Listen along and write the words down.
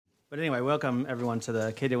But anyway, welcome everyone to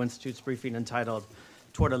the Cato Institute's briefing entitled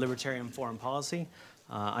Toward a Libertarian Foreign Policy.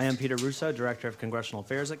 I am Peter Russo, Director of Congressional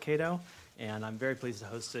Affairs at Cato, and I'm very pleased to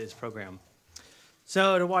host today's program.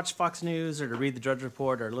 So to watch Fox News or to read the Drudge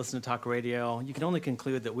Report or listen to talk radio, you can only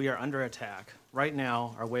conclude that we are under attack. Right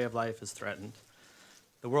now, our way of life is threatened.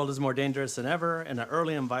 The world is more dangerous than ever, and an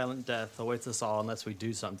early and violent death awaits us all unless we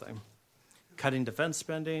do something. Cutting defense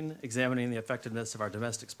spending, examining the effectiveness of our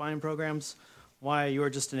domestic spying programs, why you are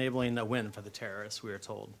just enabling a win for the terrorists, we are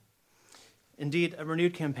told. Indeed, a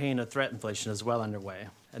renewed campaign of threat inflation is well underway,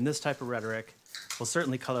 and this type of rhetoric will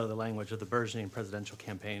certainly color the language of the burgeoning presidential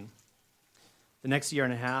campaign. The next year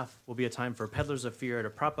and a half will be a time for peddlers of fear to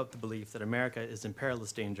prop up the belief that America is in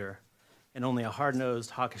perilous danger, and only a hard-nosed,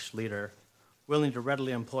 hawkish leader willing to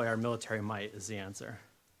readily employ our military might is the answer.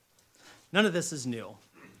 None of this is new.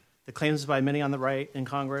 The claims by many on the right in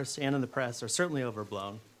Congress and in the press are certainly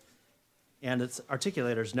overblown, and its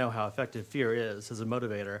articulators know how effective fear is as a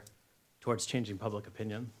motivator towards changing public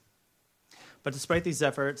opinion. But despite these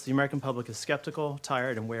efforts, the American public is skeptical,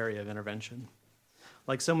 tired, and wary of intervention.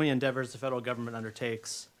 Like so many endeavors the federal government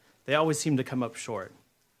undertakes, they always seem to come up short.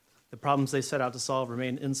 The problems they set out to solve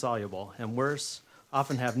remain insoluble, and worse,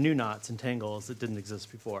 often have new knots and tangles that didn't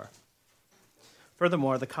exist before.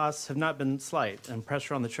 Furthermore, the costs have not been slight, and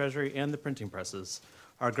pressure on the Treasury and the printing presses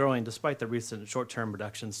are growing despite the recent short-term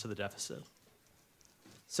reductions to the deficit.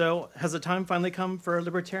 So, has the time finally come for a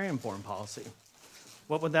libertarian foreign policy?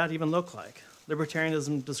 What would that even look like?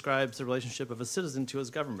 Libertarianism describes the relationship of a citizen to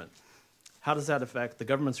his government. How does that affect the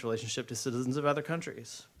government's relationship to citizens of other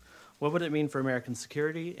countries? What would it mean for American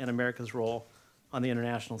security and America's role on the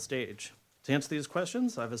international stage? To answer these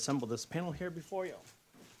questions, I've assembled this panel here before you.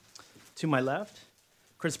 To my left,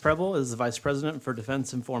 Chris Preble is the Vice President for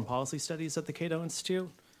Defense and Foreign Policy Studies at the Cato Institute.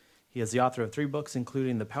 He is the author of 3 books,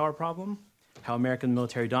 including The Power Problem, How American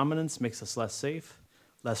Military Dominance Makes Us Less Safe,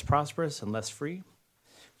 Less Prosperous, and Less Free.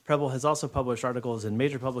 Preble has also published articles in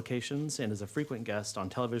major publications and is a frequent guest on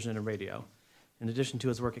television and radio. In addition to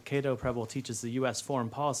his work at Cato, Preble teaches the U.S. Foreign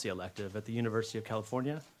Policy elective at the University of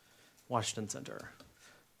California, Washington Center.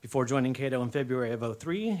 Before joining Cato in February of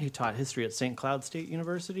 2003, he taught history at St. Cloud State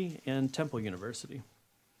University and Temple University.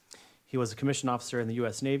 He was a commissioned officer in the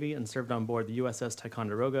U.S. Navy and served on board the USS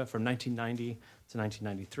Ticonderoga from 1990 to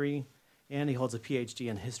 1993, and he holds a PhD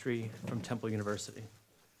in history from Temple University.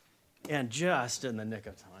 And just in the nick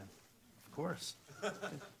of time, of course,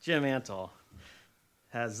 Jim Antle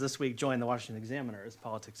has this week joined the Washington Examiner as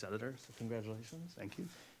politics editor, so congratulations. Thank you.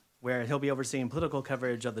 Where he'll be overseeing political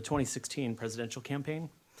coverage of the 2016 presidential campaign.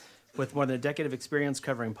 With more than a decade of experience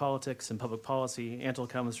covering politics and public policy, Antle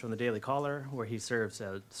comes from the Daily Caller, where he served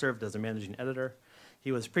as a managing editor.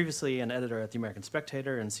 He was previously an editor at the American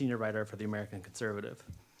Spectator and senior writer for the American Conservative.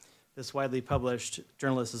 This widely published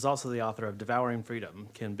journalist is also the author of Devouring Freedom,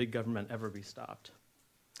 Can Big Government Ever Be Stopped?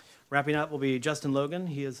 Wrapping up will be Justin Logan.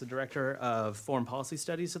 He is the Director of Foreign Policy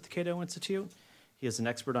Studies at the Cato Institute. He is an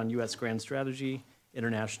expert on U.S. grand strategy,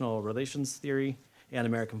 international relations theory, and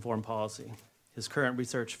American foreign policy. His current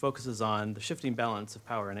research focuses on the shifting balance of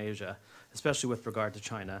power in Asia, especially with regard to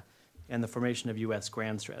China, and the formation of U.S.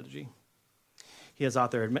 grand strategy. He has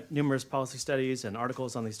authored numerous policy studies and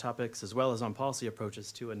articles on these topics, as well as on policy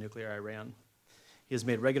approaches to a nuclear Iran. He has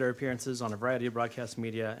made regular appearances on a variety of broadcast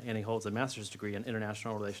media, and he holds a master's degree in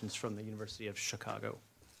international relations from the University of Chicago.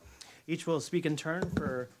 Each will speak in turn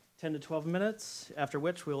for 10 to 12 minutes, after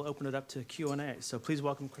which we'll open it up to Q&A. So please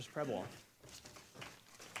welcome Chris Preble.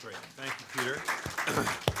 Great. Thank you, Peter.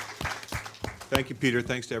 Thank you, Peter.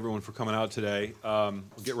 Thanks to everyone for coming out today. We'll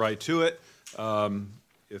get right to it.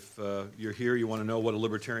 If you're here, you want to know what a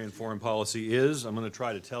libertarian foreign policy is, I'm going to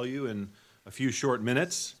try to tell you in a few short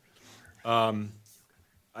minutes.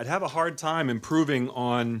 I'd have a hard time improving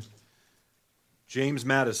on James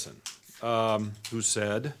Madison, who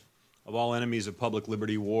said, "Of all enemies of public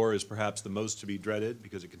liberty, war is perhaps the most to be dreaded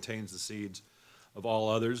because it contains the seeds of all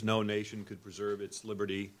others. No nation could preserve its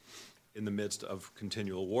liberty in the midst of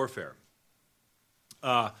continual warfare."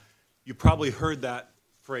 You probably heard that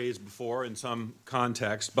phrase before in some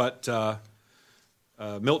context, but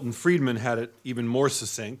Milton Friedman had it even more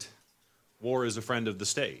succinct. War is a friend of the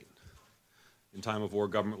state. In time of war,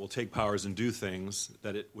 government will take powers and do things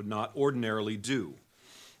that it would not ordinarily do.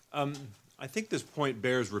 I think this point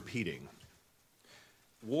bears repeating.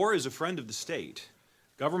 War is a friend of the state.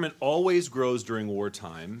 Government always grows during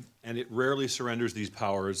wartime, and it rarely surrenders these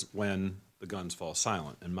powers when the guns fall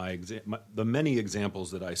silent. And the many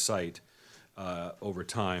examples that I cite over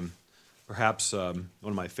time, perhaps one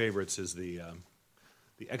of my favorites is the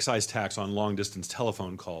the excise tax on long-distance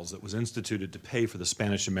telephone calls that was instituted to pay for the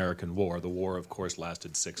Spanish-American War. The war, of course,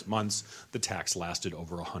 lasted 6 months. The tax lasted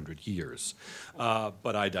over 100 years.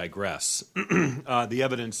 But I digress. The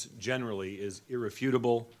evidence generally is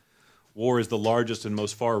irrefutable. War is the largest and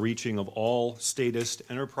most far-reaching of all statist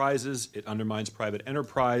enterprises. It undermines private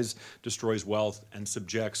enterprise, destroys wealth, and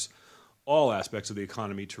subjects all aspects of the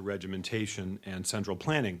economy to regimentation and central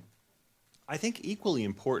planning. I think equally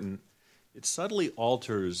important, it subtly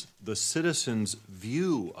alters the citizen's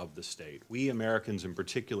view of the state. We Americans in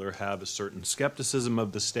particular have a certain skepticism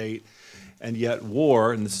of the state, and yet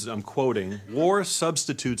war, and this is, I'm quoting, war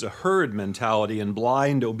substitutes a herd mentality and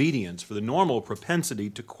blind obedience for the normal propensity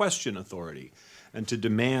to question authority and to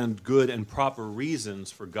demand good and proper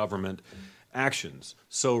reasons for government actions.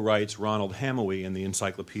 So writes Ronald Hamowy in the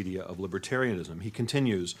Encyclopedia of Libertarianism. He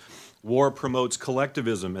continues, war promotes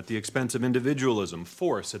collectivism at the expense of individualism,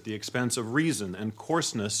 force at the expense of reason, and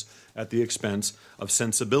coarseness at the expense of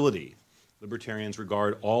sensibility. Libertarians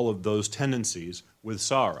regard all of those tendencies with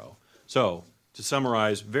sorrow. So, to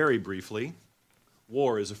summarize very briefly,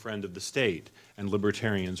 war is a friend of the state, and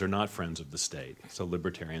libertarians are not friends of the state. So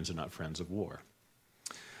libertarians are not friends of war.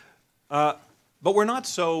 But we're not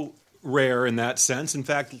so rare in that sense. In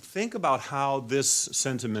fact, think about how this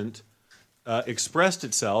sentiment expressed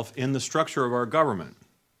itself in the structure of our government.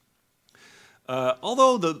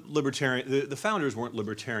 Although the founders weren't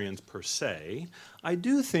libertarians per se, I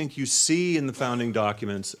do think you see in the founding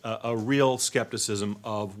documents a real skepticism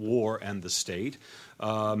of war and the state.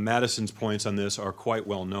 Madison's points on this are quite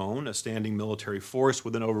well known. A standing military force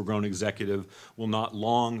with an overgrown executive will not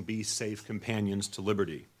long be safe companions to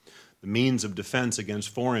liberty. The means of defense against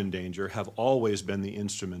foreign danger have always been the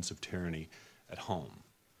instruments of tyranny at home.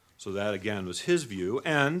 So that, again, was his view.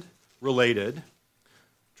 And, related,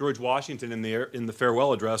 George Washington, in the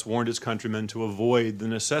farewell address, warned his countrymen to avoid the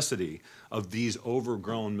necessity of these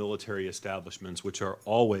overgrown military establishments, which are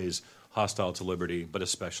always hostile to liberty, but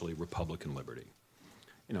especially Republican liberty.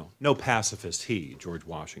 You know, no pacifist he, George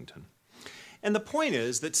Washington. And the point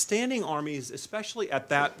is that standing armies, especially at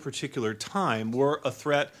that particular time, were a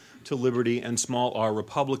threat to liberty and small r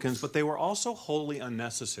Republicans, but they were also wholly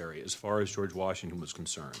unnecessary as far as George Washington was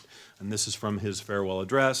concerned. And this is from his farewell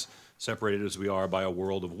address, separated as we are by a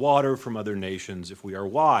world of water from other nations. If we are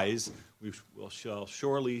wise, we shall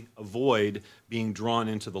surely avoid being drawn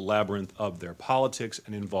into the labyrinth of their politics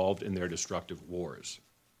and involved in their destructive wars.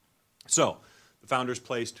 So, the founders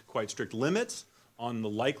placed quite strict limits on the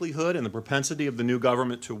likelihood and the propensity of the new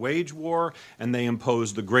government to wage war, and they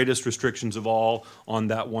imposed the greatest restrictions of all on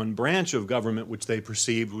that one branch of government which they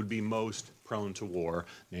perceived would be most prone to war,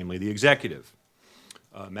 namely the executive.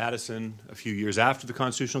 Madison, a few years after the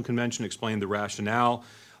Constitutional Convention, explained the rationale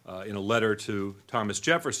in a letter to Thomas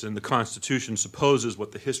Jefferson. The Constitution supposes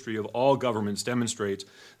what the history of all governments demonstrates,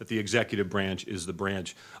 that the executive branch is the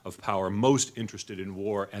branch of power most interested in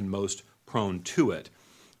war and most prone to it.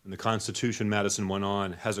 And the Constitution, Madison went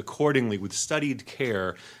on, has accordingly, with studied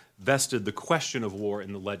care, vested the question of war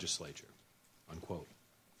in the legislature, unquote.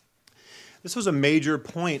 This was a major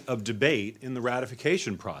point of debate in the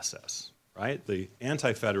ratification process, right? The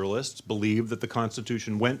Anti-Federalists believed that the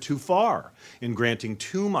Constitution went too far in granting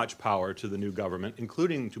too much power to the new government,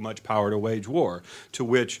 including too much power to wage war, to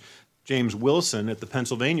which James Wilson at the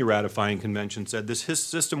Pennsylvania Ratifying Convention said, "This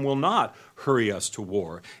system will not hurry us to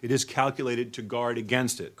war. It is calculated to guard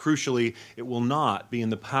against it. Crucially, it will not be in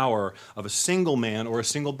the power of a single man or a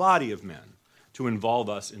single body of men to involve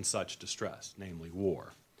us in such distress," namely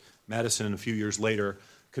war. Madison, a few years later,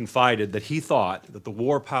 confided that he thought that the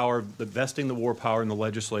war power, that vesting the war power in the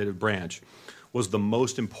legislative branch was the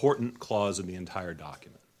most important clause in the entire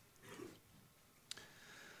document.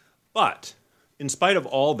 But in spite of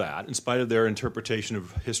all that, in spite of their interpretation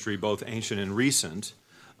of history, both ancient and recent,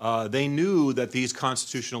 they knew that these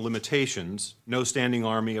constitutional limitations, no standing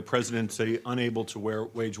army, a presidency unable to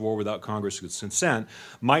wage war without Congress's consent,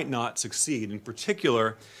 might not succeed. In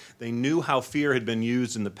particular, they knew how fear had been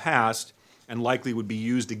used in the past and likely would be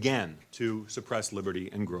used again to suppress liberty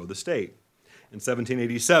and grow the state. In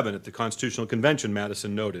 1787, at the Constitutional Convention,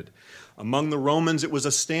 Madison noted, "Among the Romans it was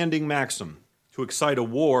a standing maxim to excite a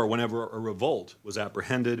war whenever a revolt was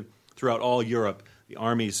apprehended. Throughout all Europe, the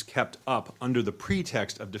armies kept up under the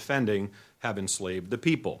pretext of defending have enslaved the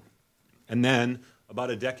people." And then, about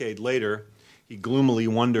a decade later, he gloomily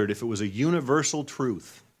wondered if it was a universal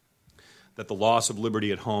truth that the loss of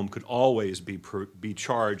liberty at home could always be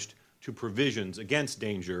charged to provisions against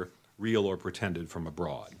danger, real or pretended, from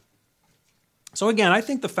abroad. So again, I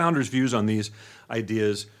think the founders' views on these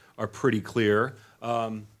ideas are pretty clear.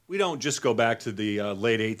 We don't just go back to the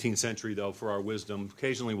late 18th century, though, for our wisdom.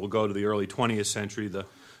 Occasionally we'll go to the early 20th century. The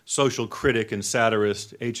social critic and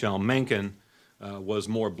satirist H.L. Mencken was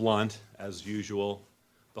more blunt, as usual.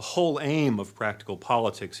 The whole aim of practical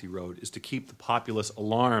politics, he wrote, is to keep the populace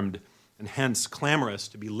alarmed and hence clamorous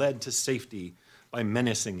to be led to safety by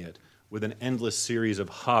menacing it with an endless series of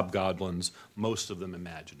hobgoblins, most of them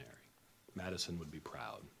imaginary. Madison would be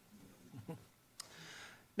proud.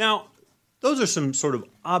 Now, those are some sort of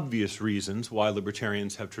obvious reasons why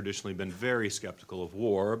libertarians have traditionally been very skeptical of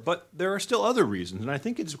war, but there are still other reasons, and I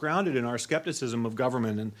think it's grounded in our skepticism of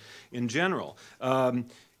government in general.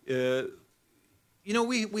 We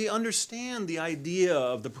understand the idea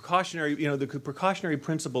of the precautionary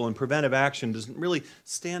principle in preventive action doesn't really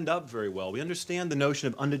stand up very well. We understand the notion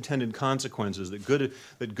of unintended consequences, that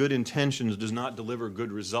good intentions does not deliver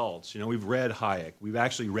good results. We've read Hayek. We've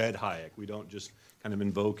actually read Hayek. We don't just kind of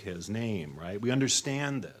invoke his name, right? We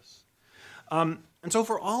understand this. And so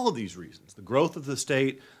for all of these reasons, the growth of the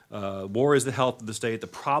state, war is the health of the state, the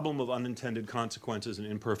problem of unintended consequences and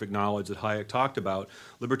imperfect knowledge that Hayek talked about,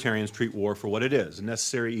 libertarians treat war for what it is, a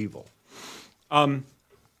necessary evil. And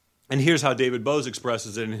here's how David Bose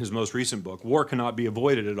expresses it in his most recent book. War cannot be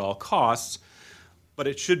avoided at all costs, but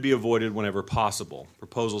it should be avoided whenever possible.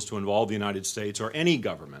 Proposals to involve the United States or any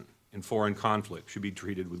government in foreign conflict should be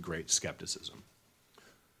treated with great skepticism.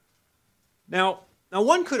 Now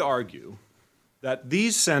one could argue that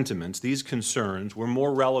these sentiments, these concerns, were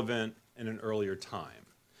more relevant in an earlier time.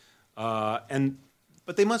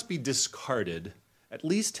 But they must be discarded, at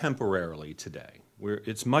least temporarily today, where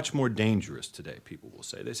it's much more dangerous today, people will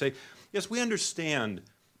say. They say, yes, we understand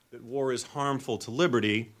that war is harmful to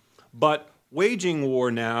liberty, but waging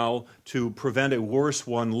war now to prevent a worse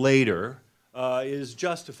one later is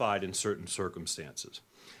justified in certain circumstances.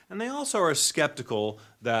 And they also are skeptical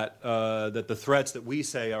that the threats that we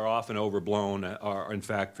say are often overblown are in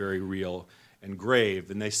fact very real and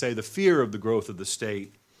grave. And they say the fear of the growth of the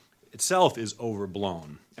state itself is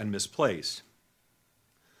overblown and misplaced.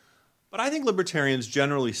 But I think libertarians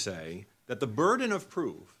generally say that the burden of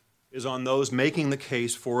proof is on those making the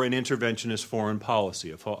case for an interventionist foreign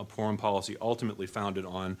policy, a foreign policy ultimately founded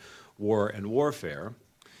on war and warfare,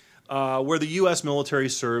 where the U.S. military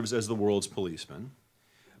serves as the world's policeman,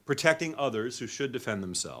 protecting others who should defend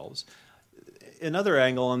themselves. Another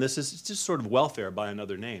angle on this is it's just sort of welfare by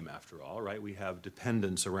another name, after all, right? We have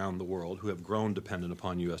dependents around the world who have grown dependent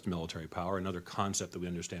upon U.S. military power, another concept that we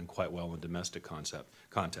understand quite well in domestic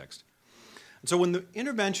context. And so when the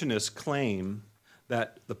interventionists claim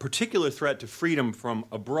that the particular threat to freedom from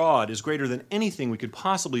abroad is greater than anything we could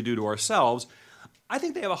possibly do to ourselves, I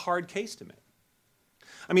think they have a hard case to make.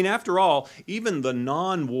 I mean, after all, even the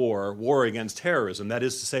non-war war against terrorism, that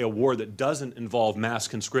is to say a war that doesn't involve mass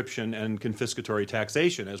conscription and confiscatory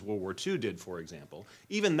taxation, as World War II did, for example,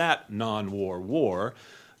 even that non-war war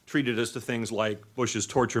treated us to things like Bush's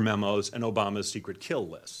torture memos and Obama's secret kill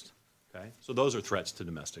list. Okay? So those are threats to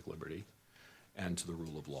domestic liberty and to the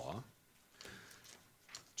rule of law.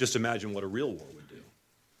 Just imagine what a real war would do.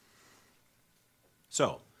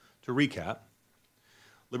 So, to recap,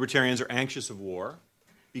 libertarians are anxious of war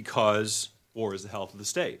because war is the health of the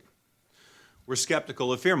state. We're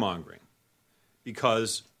skeptical of fear-mongering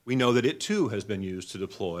because we know that it too has been used to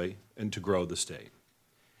deploy and to grow the state.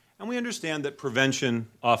 And we understand that prevention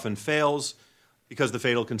often fails because the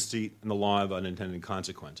fatal conceit and the law of unintended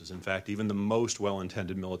consequences. In fact, even the most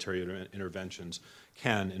well-intended military interventions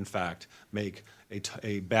can, in fact, make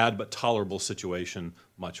a bad but tolerable situation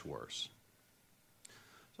much worse.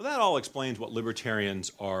 So that all explains what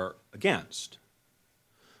libertarians are against.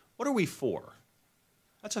 What are we for?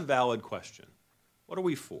 That's a valid question. What are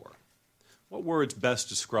we for? What words best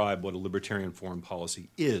describe what a libertarian foreign policy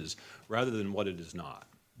is rather than what it is not?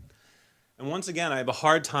 And once again, I have a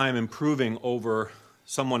hard time improving over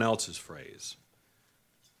someone else's phrase.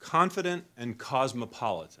 Confident and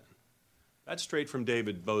cosmopolitan. That's straight from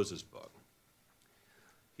David Bose's book.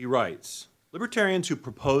 He writes, libertarians who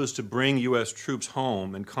propose to bring U.S. troops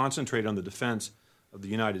home and concentrate on the defense of the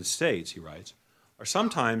United States, he writes, are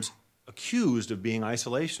sometimes accused of being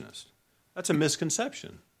isolationist. That's a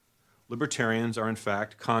misconception. Libertarians are in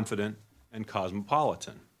fact confident and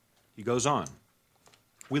cosmopolitan. He goes on.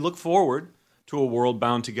 We look forward to a world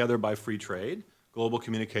bound together by free trade, global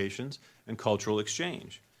communications, and cultural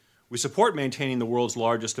exchange. We support maintaining the world's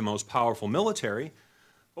largest and most powerful military,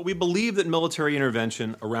 but we believe that military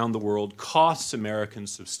intervention around the world costs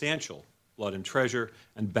Americans substantial blood and treasure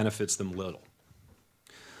and benefits them little.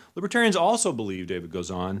 Libertarians also believe, David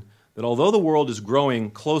goes on, that although the world is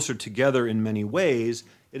growing closer together in many ways,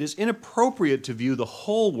 it is inappropriate to view the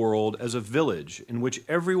whole world as a village in which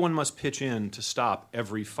everyone must pitch in to stop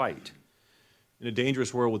every fight. In a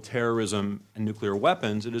dangerous world with terrorism and nuclear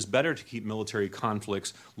weapons, it is better to keep military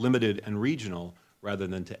conflicts limited and regional rather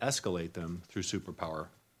than to escalate them through superpower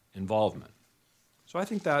involvement. So I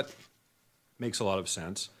think that makes a lot of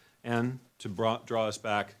sense. And to draw us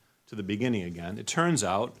back to the beginning again, it turns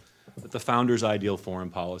out that the founders' ideal foreign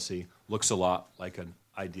policy looks a lot like an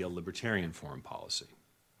ideal libertarian foreign policy.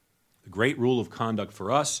 The great rule of conduct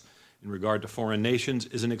for us in regard to foreign nations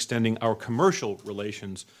is in extending our commercial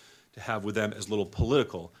relations to have with them as little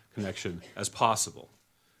political connection as possible.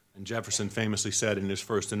 And Jefferson famously said in his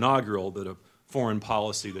first inaugural that a foreign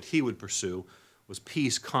policy that he would pursue was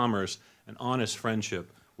peace, commerce, and honest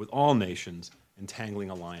friendship with all nations, entangling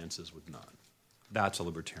alliances with none. That's a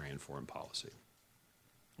libertarian foreign policy.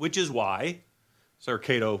 Which is why, it's our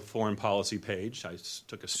Cato foreign policy page. I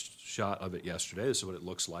took a shot of it yesterday. This is what it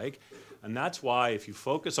looks like. And that's why, if you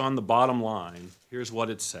focus on the bottom line, here's what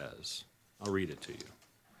it says. I'll read it to you.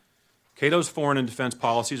 Cato's foreign and defense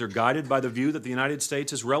policies are guided by the view that the United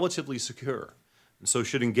States is relatively secure, and so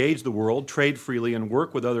should engage the world, trade freely, and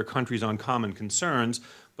work with other countries on common concerns,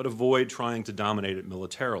 but avoid trying to dominate it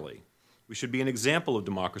militarily. We should be an example of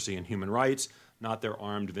democracy and human rights, not their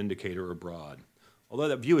armed vindicator abroad. Although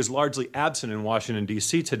that view is largely absent in Washington,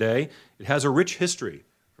 D.C. today, it has a rich history,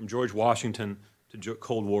 from George Washington to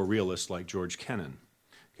Cold War realists like George Kennan.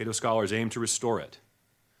 Cato scholars aim to restore it.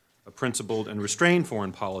 A principled and restrained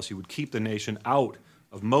foreign policy would keep the nation out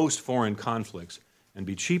of most foreign conflicts and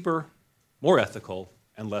be cheaper, more ethical,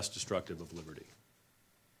 and less destructive of liberty.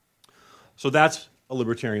 So that's a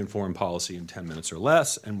libertarian foreign policy in 10 minutes or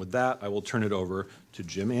less, and with that, I will turn it over to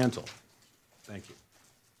Jim Antle. Thank you.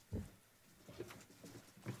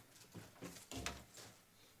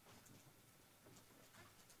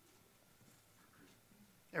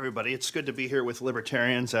 Everybody, it's good to be here with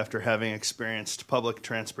libertarians after having experienced public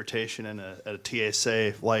transportation in a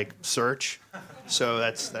TSA-like search. So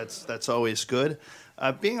that's always good.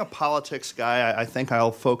 Being a politics guy, I think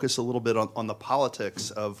I'll focus a little bit on the politics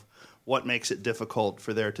of what makes it difficult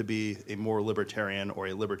for there to be a more libertarian or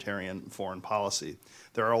a libertarian foreign policy.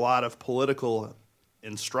 There are a lot of political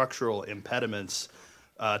and structural impediments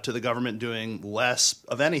to the government doing less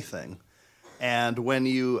of anything. And when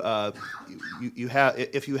there's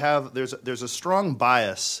a strong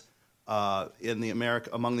bias among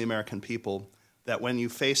the American people that when you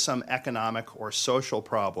face some economic or social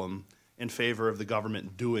problem in favor of the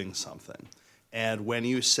government doing something, and when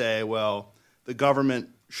you say, well, the government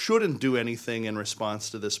shouldn't do anything in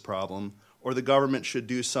response to this problem, or the government should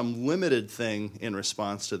do some limited thing in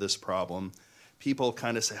response to this problem, people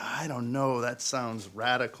kind of say, I don't know, that sounds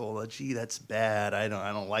radical. Gee, that's bad. I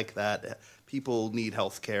don't like that. People need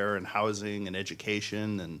health care and housing and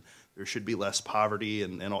education, and there should be less poverty.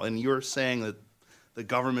 And you're saying that the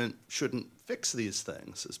government shouldn't fix these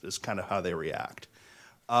things is kind of how they react.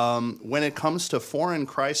 When it comes to foreign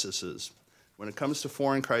crises,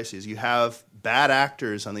 you have bad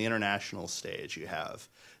actors on the international stage. You have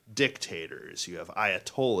dictators. You have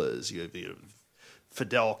ayatollahs. You have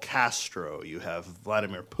Fidel Castro. You have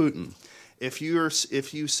Vladimir Putin. If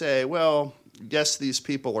you say, well, yes, these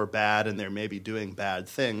people are bad and they're maybe doing bad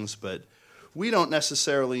things, but we don't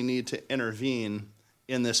necessarily need to intervene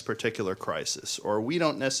in this particular crisis, or we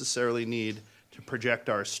don't necessarily need to project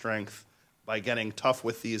our strength by getting tough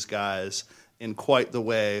with these guys in quite the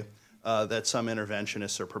way that some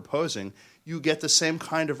interventionists are proposing, you get the same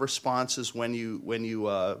kind of responses when you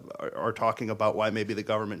are talking about why maybe the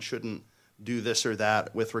government shouldn't do this or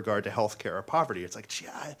that with regard to health care or poverty. It's like, gee,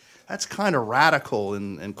 that's kind of radical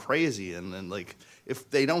and crazy. And like, if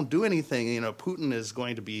they don't do anything, Putin is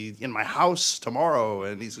going to be in my house tomorrow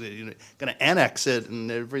and he's going to annex it and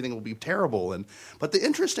everything will be terrible. But the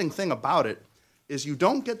interesting thing about it is you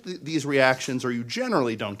don't get these reactions, or you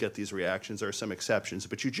generally don't get these reactions. There are some exceptions,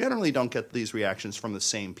 but you generally don't get these reactions from the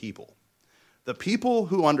same people. The people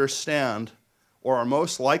who understand, or are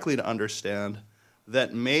most likely to understand,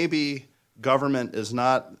 that maybe government is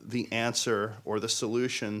not the answer or the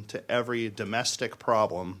solution to every domestic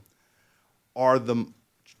problem are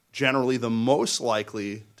generally the most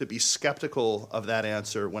likely to be skeptical of that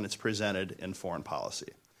answer when it's presented in foreign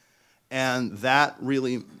policy. And that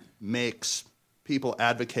really makes people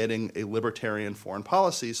advocating a libertarian foreign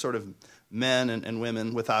policy sort of men and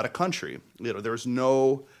women without a country. There's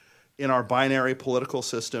no, in our binary political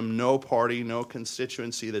system, no party, no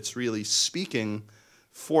constituency that's really speaking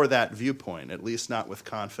for that viewpoint, at least not with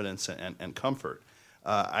confidence and comfort.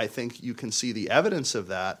 I think you can see the evidence of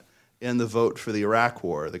that in the vote for the Iraq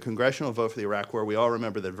War. The congressional vote for the Iraq War, we all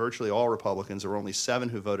remember that virtually all Republicans, there were only 7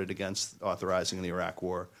 who voted against authorizing the Iraq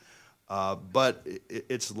War. But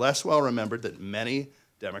it's less well remembered that many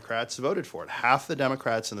Democrats voted for it. Half the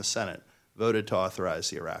Democrats in the Senate voted to authorize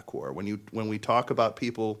the Iraq War. When we talk about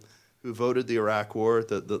people who voted the Iraq War,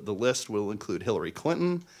 the list will include Hillary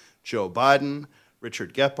Clinton, Joe Biden,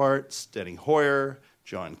 Richard Gephardt, Steny Hoyer,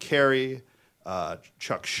 John Kerry,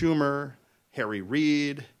 Chuck Schumer, Harry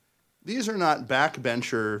Reid. These are not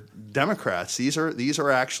backbencher Democrats. These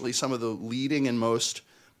are actually some of the leading and most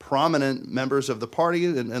prominent members of the party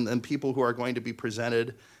and people who are going to be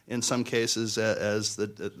presented in some cases as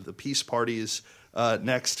the Peace Party's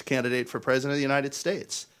next candidate for president of the United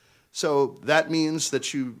States. So that means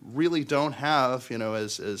that you really don't have,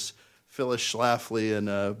 as Phyllis Schlafly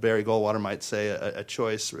and Barry Goldwater might say, a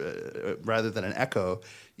choice rather than an echo.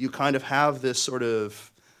 You kind of have this sort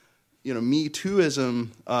of Me Tooism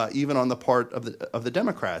even on the part of the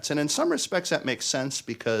Democrats. And in some respects that makes sense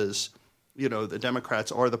because, the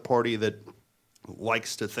Democrats are the party that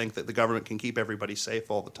likes to think that the government can keep everybody safe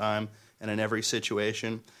all the time and in every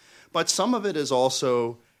situation. But some of it is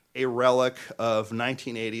also a relic of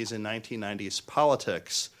 1980s and 1990s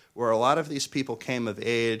politics, where a lot of these people came of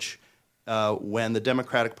age when the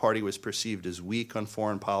Democratic Party was perceived as weak on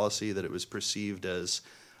foreign policy, that it was perceived as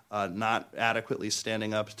not adequately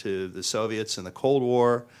standing up to the Soviets in the Cold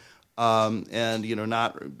War,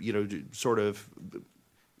 sort of,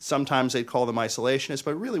 sometimes they'd call them isolationists,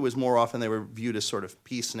 but really was more often they were viewed as sort of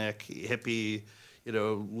peacenik, hippie,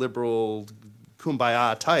 liberal,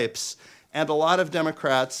 kumbaya types. And a lot of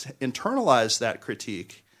Democrats internalized that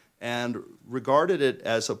critique and regarded it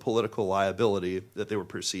as a political liability that they were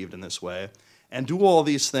perceived in this way, and do all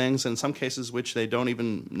these things, in some cases which they don't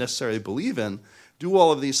even necessarily believe in, do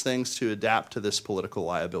all of these things to adapt to this political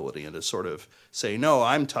liability and to sort of say, no,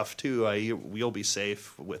 I'm tough too. We'll be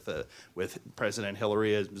safe with President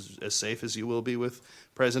Hillary as safe as you will be with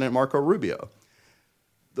President Marco Rubio.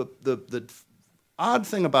 The odd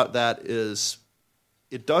thing about that is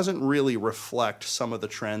it doesn't really reflect some of the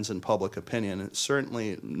trends in public opinion. It's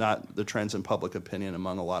certainly not the trends in public opinion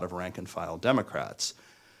among a lot of rank-and-file Democrats.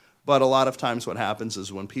 But a lot of times what happens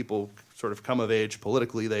is when people sort of come of age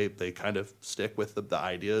politically, they kind of stick with the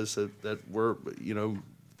ideas that were,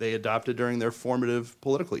 they adopted during their formative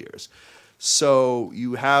political years. So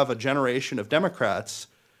you have a generation of Democrats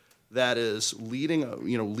that is leading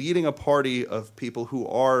a party of people who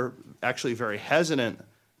are actually very hesitant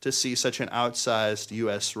to see such an outsized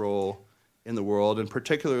U.S. role in the world, and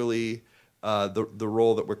particularly the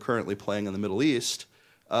role that we're currently playing in the Middle East.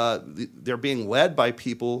 They're being led by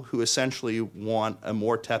people who essentially want a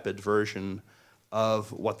more tepid version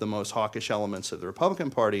of what the most hawkish elements of the Republican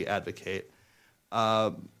Party advocate,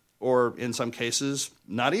 or in some cases,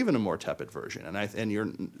 not even a more tepid version. And you're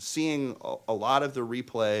seeing a lot of the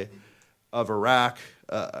replay of Iraq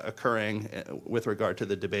occurring with regard to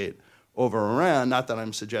the debate over Iran. Not that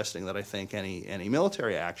I'm suggesting that I think any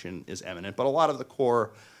military action is imminent, but a lot of the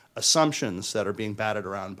core assumptions that are being batted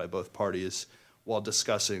around by both parties while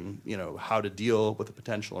discussing, how to deal with a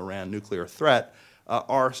potential Iran nuclear threat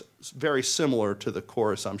are very similar to the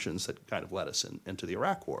core assumptions that kind of led us into the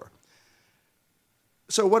Iraq War.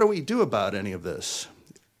 So what do we do about any of this?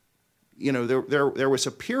 There was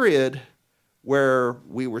a period where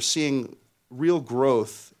we were seeing real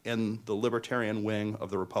growth in the libertarian wing of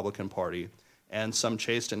the Republican Party and some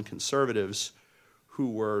chastened conservatives who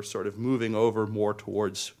were sort of moving over more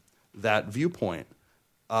towards that viewpoint.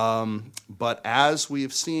 But as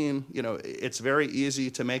we've seen, it's very easy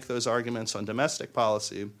to make those arguments on domestic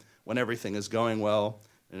policy when everything is going well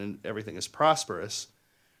and everything is prosperous.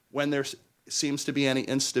 When there seems to be any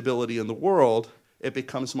instability in the world, it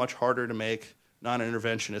becomes much harder to make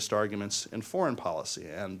non-interventionist arguments in foreign policy.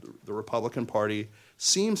 And the Republican Party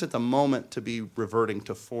seems at the moment to be reverting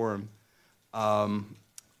to form.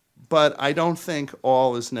 But I don't think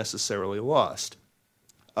all is necessarily lost.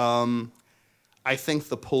 I think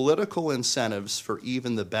the political incentives for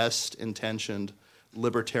even the best-intentioned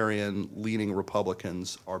libertarian-leaning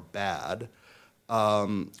Republicans are bad.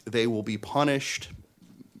 They will be punished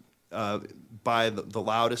by the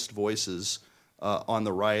loudest voices on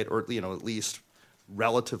the right, or at least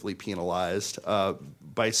relatively penalized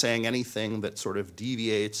by saying anything that sort of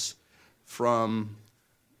deviates from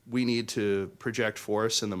we need to project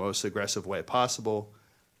force in the most aggressive way possible.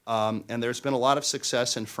 And there's been a lot of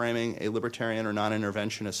success in framing a libertarian or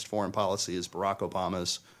non-interventionist foreign policy as Barack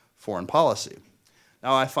Obama's foreign policy.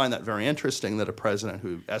 Now, I find that very interesting that a president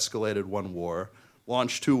who escalated one war,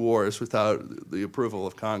 launched 2 wars without the approval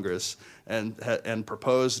of Congress, and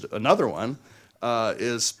proposed another one,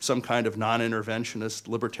 is some kind of non-interventionist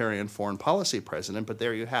libertarian foreign policy president, but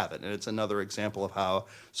there you have it. And it's another example of how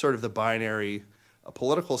sort of the binary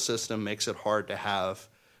political system makes it hard to have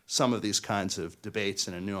some of these kinds of debates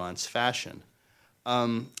in a nuanced fashion.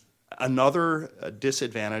 Another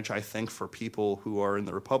disadvantage, I think, for people who are in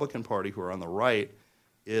the Republican Party who are on the right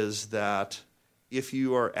is that if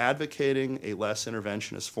you are advocating a less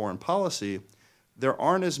interventionist foreign policy, there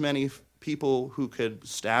aren't as many people who could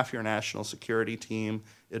staff your national security team,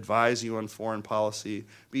 advise you on foreign policy,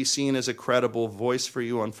 be seen as a credible voice for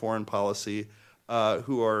you on foreign policy,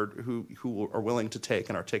 who are willing to take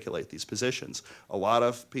and articulate these positions. A lot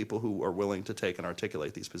of people who are willing to take and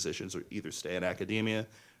articulate these positions either stay in academia,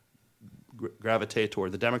 gravitate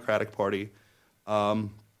toward the Democratic Party,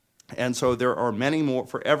 and so there are many more.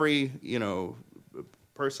 For every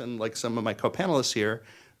person, like some of my co-panelists here,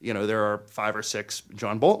 there are 5 or 6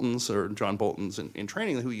 John Boltons in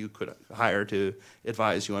training who you could hire to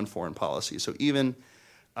advise you on foreign policy. So even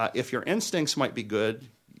if your instincts might be good,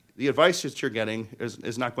 the advice that you're getting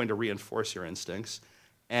is not going to reinforce your instincts.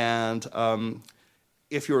 And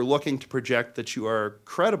if you're looking to project that you are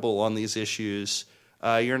credible on these issues,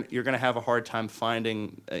 you're going to have a hard time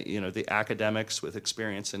finding the academics with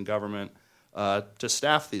experience in government to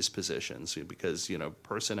staff these positions, because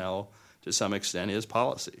personnel to some extent is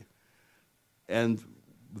policy. And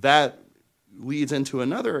that leads into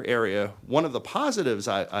another area. One of the positives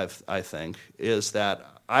I think is that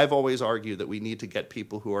I've always argued that we need to get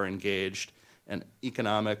people who are engaged in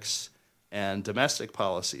economics and domestic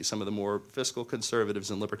policy, some of the more fiscal conservatives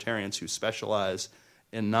and libertarians who specialize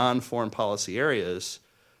in non-foreign policy areas,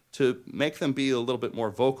 to make them be a little bit more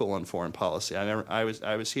vocal on foreign policy. I remember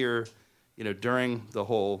I was here, during the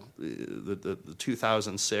whole the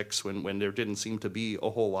 2006 when there didn't seem to be a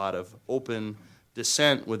whole lot of open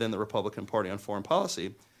dissent within the Republican Party on foreign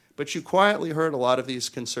policy, but you quietly heard a lot of these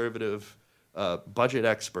conservative budget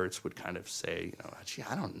experts would kind of say, gee,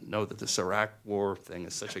 I don't know that this Iraq war thing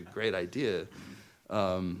is such a great idea. I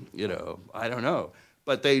don't know.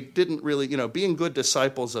 But they didn't really, being good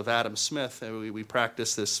disciples of Adam Smith, we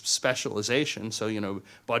practice this specialization. So,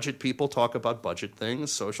 budget people talk about budget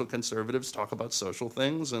things, social conservatives talk about social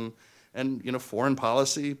things, and foreign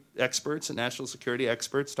policy experts and national security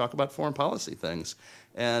experts talk about foreign policy things.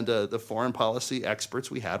 And the foreign policy experts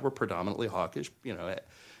we had were predominantly hawkish,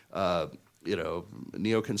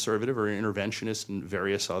 neoconservative or interventionist and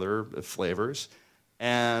various other flavors.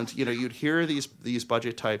 And, you'd hear these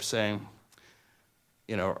budget types saying,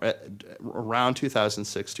 around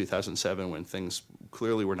 2006, 2007, when things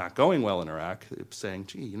clearly were not going well in Iraq, saying,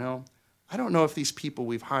 gee, I don't know if these people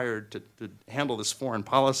we've hired to handle this foreign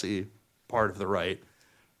policy part of the right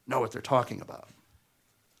know what they're talking about.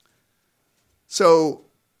 So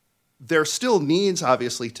there still needs,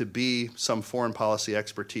 obviously, to be some foreign policy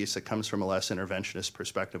expertise that comes from a less interventionist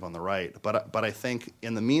perspective on the right. But I think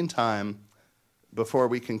in the meantime, before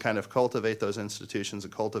we can kind of cultivate those institutions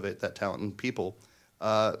and cultivate that talent in people,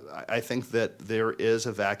 I think that there is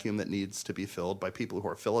a vacuum that needs to be filled by people who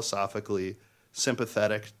are philosophically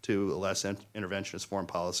sympathetic to a less interventionist foreign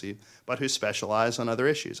policy, but who specialize on other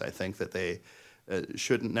issues. I think that they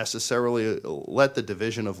shouldn't necessarily let the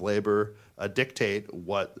division of labor dictate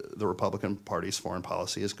what the Republican Party's foreign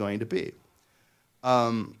policy is going to be.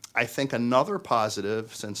 I think another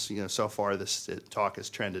positive, since so far this talk has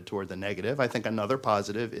trended toward the negative, I think another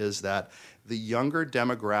positive is that the younger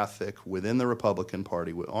demographic within the Republican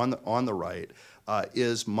Party on the right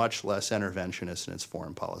is much less interventionist in its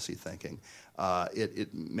foreign policy thinking.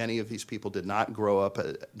 Many of these people did not grow up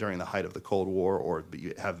during the height of the Cold War or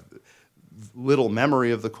have little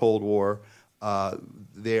memory of the Cold War.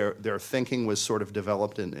 Their thinking was sort of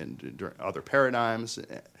developed in other paradigms.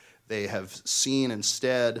 They have seen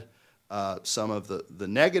instead some of the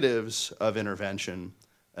negatives of intervention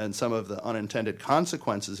and some of the unintended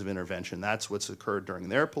consequences of intervention. That's what's occurred during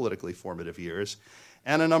their politically formative years.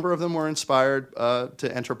 And a number of them were inspired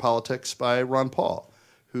to enter politics by Ron Paul,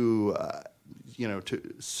 who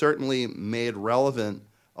certainly made relevant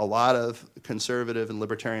a lot of conservative and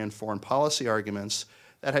libertarian foreign policy arguments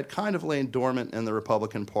that had kind of lain dormant in the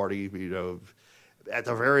Republican Party, at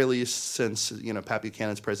the very least since Pat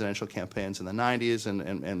Buchanan's presidential campaigns in the 90s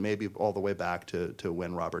and maybe all the way back to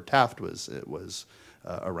when Robert Taft was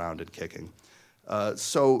around and kicking.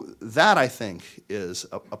 So that, I think, is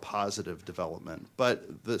a positive development.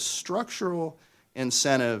 But the structural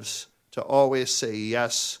incentives to always say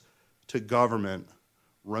yes to government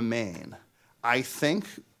remain. I think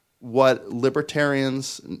what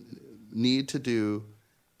libertarians need to do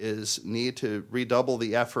is need to redouble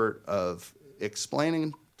the effort of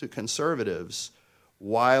explaining to conservatives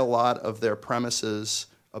why a lot of their premises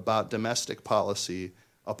about domestic policy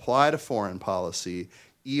apply to foreign policy,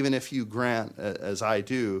 even if you grant, as I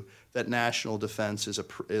do, that national defense is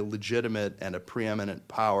a legitimate and a preeminent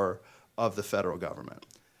power of the federal government.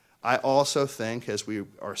 I also think, as we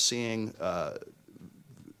are seeing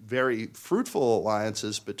very fruitful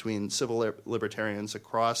alliances between civil libertarians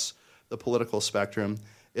across the political spectrum,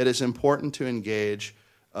 it is important to engage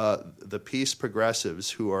the peace progressives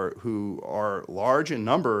who are large in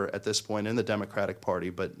number at this point in the Democratic Party,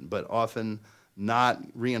 but often not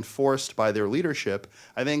reinforced by their leadership.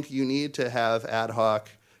 I think you need to have ad hoc,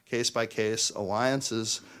 case-by-case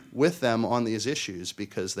alliances with them on these issues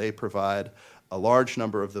because they provide a large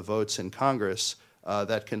number of the votes in Congress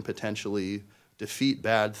that can potentially defeat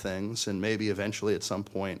bad things and maybe eventually at some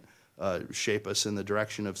point shape us in the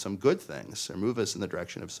direction of some good things or move us in the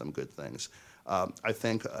direction of some good things. I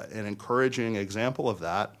think an encouraging example of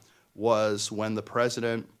that was when the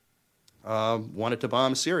president wanted to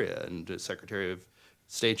bomb Syria, and Secretary of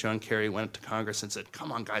State John Kerry went to Congress and said,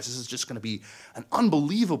 come on, guys, this is just going to be an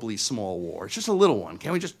unbelievably small war. It's just a little one.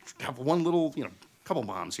 Can't we just have one little, couple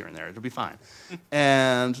bombs here and there? It'll be fine.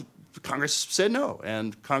 And Congress said no.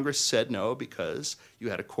 And Congress said no because you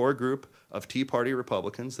had a core group of Tea Party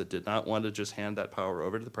Republicans that did not want to just hand that power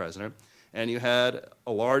over to the president. And you had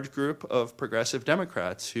a large group of progressive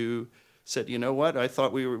Democrats who said, you know what, I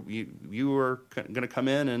thought you were going to come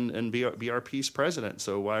in and be our peace president,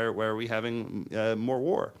 so why are we having more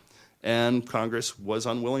war? And Congress was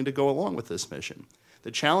unwilling to go along with this mission.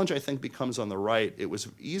 The challenge, I think, becomes on the right. It was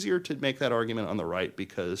easier to make that argument on the right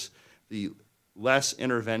because the less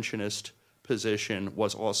interventionist position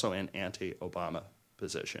was also an anti-Obama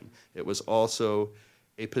position. It was also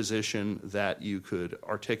a position that you could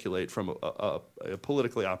articulate from a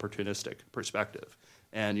politically opportunistic perspective.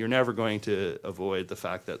 And you're never going to avoid the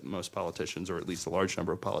fact that most politicians, or at least a large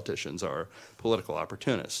number of politicians, are political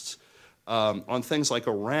opportunists. On things like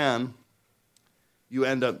Iran, you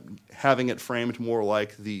end up having it framed more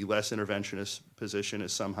like the less interventionist position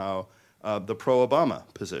is somehow the pro-Obama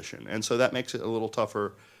position. And so that makes it a little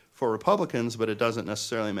tougher for Republicans, but it doesn't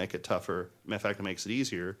necessarily make it tougher. In fact, it makes it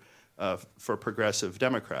easier for progressive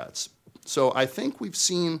Democrats. So I think we've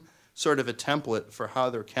seen sort of a template for how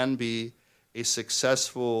there can be a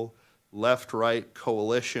successful left-right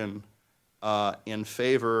coalition in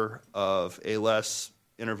favor of a less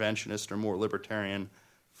interventionist or more libertarian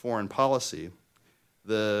foreign policy.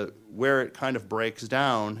 Where it kind of breaks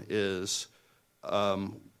down is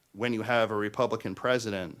when you have a Republican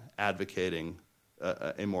president advocating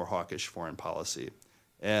a more hawkish foreign policy.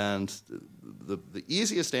 And the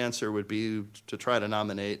easiest answer would be to try to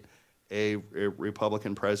nominate a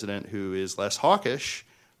Republican president who is less hawkish,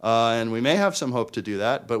 and we may have some hope to do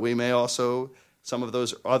that, but we may also, some of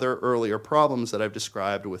those other earlier problems that I've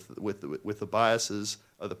described with the biases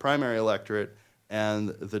of the primary electorate and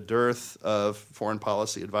the dearth of foreign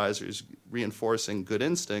policy advisors reinforcing good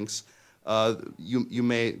instincts, you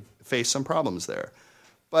may face some problems there.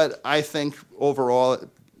 But I think overall,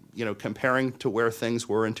 comparing to where things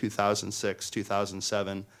were in 2006,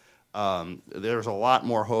 2007, there's a lot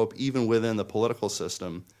more hope, even within the political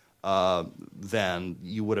system, than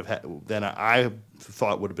you would have had, than I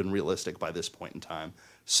thought would have been realistic by this point in time.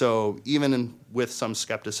 So even with some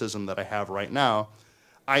skepticism that I have right now,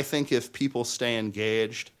 I think if people stay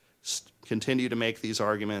engaged, continue to make these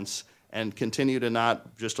arguments, and continue to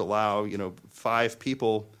not just allow 5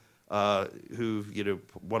 people who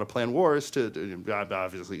want to plan wars to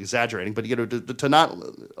obviously exaggerating, but to not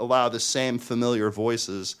allow the same familiar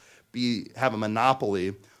voices have a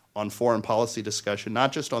monopoly on foreign policy discussion,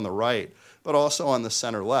 not just on the right, but also on the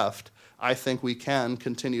center left, I think we can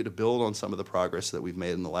continue to build on some of the progress that we've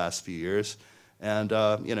made in the last few years. And,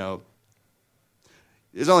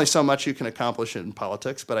 there's only so much you can accomplish in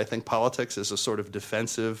politics, but I think politics is a sort of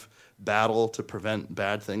defensive battle to prevent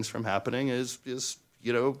bad things from happening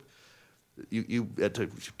to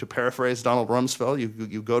paraphrase Donald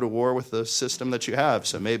Rumsfeld, you go to war with the system that you have,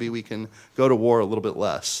 so maybe we can go to war a little bit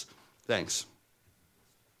less. Thanks.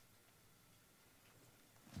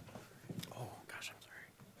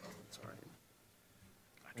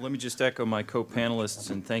 Let me just echo my co-panelists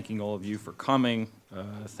in thanking all of you for coming,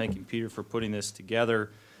 thanking Peter for putting this together,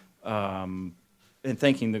 and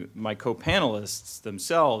thanking my co-panelists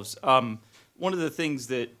themselves. One of the things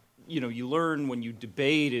that you learn when you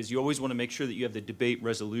debate is you always want to make sure that you have the debate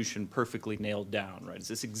resolution perfectly nailed down, right? Is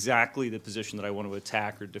this exactly the position that I want to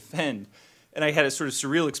attack or defend? And I had a sort of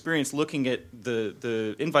surreal experience looking at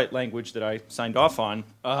the invite language that I signed off on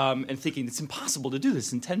and thinking it's impossible to do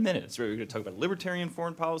this in 10 minutes. Right? We're going to talk about libertarian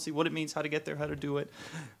foreign policy, what it means, how to get there, how to do it.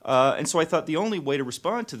 And so I thought the only way to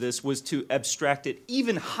respond to this was to abstract it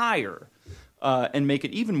even higher and make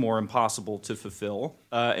it even more impossible to fulfill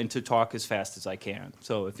and to talk as fast as I can.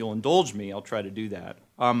 So if you'll indulge me, I'll try to do that.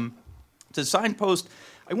 To signpost,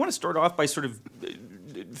 I want to start off by sort of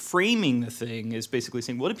framing the thing as basically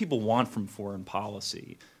saying, what do people want from foreign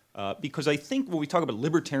policy? Because I think when we talk about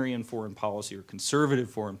libertarian foreign policy or conservative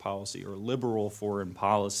foreign policy or liberal foreign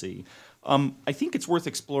policy, I think it's worth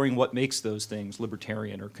exploring what makes those things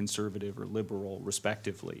libertarian or conservative or liberal,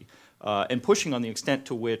 respectively, and pushing on the extent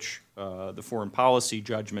to which the foreign policy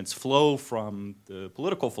judgments flow from the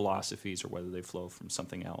political philosophies or whether they flow from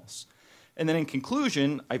something else. And then in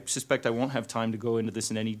conclusion, I suspect I won't have time to go into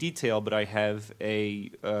this in any detail, but I have a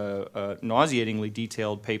nauseatingly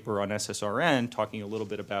detailed paper on SSRN talking a little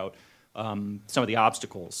bit about some of the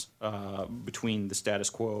obstacles between the status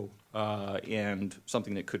quo and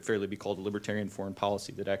something that could fairly be called a libertarian foreign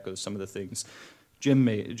policy that echoes some of the things Jim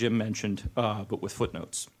mentioned, but with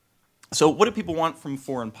footnotes. So what do people want from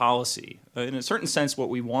foreign policy? In a certain sense, what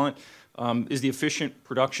we want is the efficient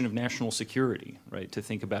production of national security, right, to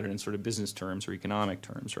think about it in sort of business terms or economic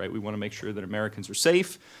terms, right? We want to make sure that Americans are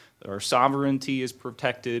safe, that our sovereignty is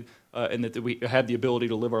protected, and that we have the ability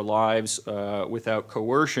to live our lives without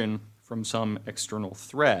coercion from some external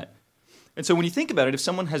threat. And so when you think about it, if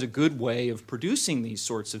someone has a good way of producing these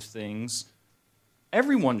sorts of things,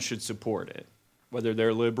 everyone should support it, whether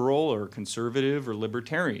they're liberal or conservative or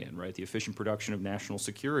libertarian, right? The efficient production of national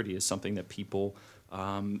security is something that people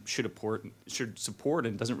should support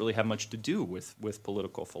and doesn't really have much to do with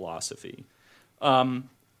political philosophy. And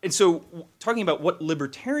so talking about what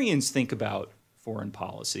libertarians think about foreign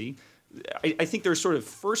policy, I think there are sort of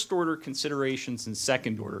first-order considerations and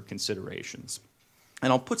second-order considerations.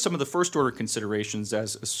 And I'll put some of the first-order considerations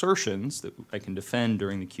as assertions that I can defend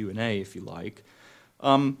during the Q&A if you like.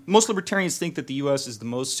 Most libertarians think that the U.S. is the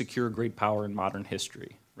most secure great power in modern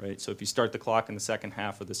history, right? So if you start the clock in the second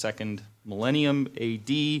half of the second millennium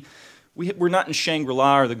A.D., we're not in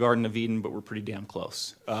Shangri-La or the Garden of Eden, but we're pretty damn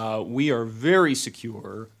close. We are very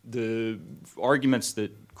secure. The arguments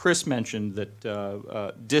that Chris mentioned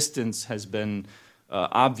that distance has been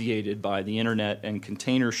obviated by the internet and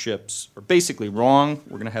container ships are basically wrong.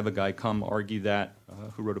 We're going to have a guy come argue that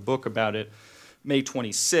who wrote a book about it May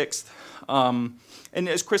 26th. And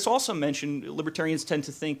as Chris also mentioned, libertarians tend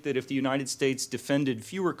to think that if the United States defended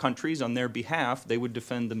fewer countries on their behalf, they would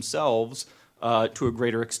defend themselves to a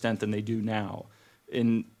greater extent than they do now.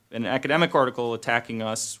 In an academic article attacking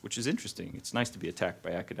us, which is interesting, it's nice to be attacked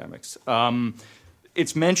by academics,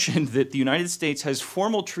 it's mentioned that the United States has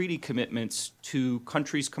formal treaty commitments to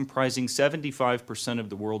countries comprising 75% of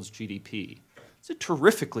the world's GDP. It's a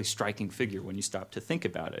terrifically striking figure when you stop to think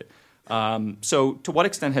about it. So to what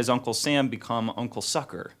extent has Uncle Sam become Uncle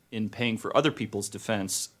Sucker in paying for other people's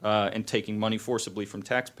defense and taking money forcibly from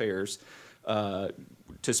taxpayers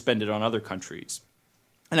to spend it on other countries?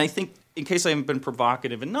 And I think, in case I haven't been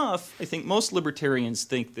provocative enough, I think most libertarians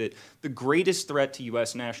think that the greatest threat to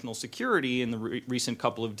U.S. national security in the recent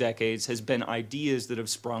couple of decades has been ideas that have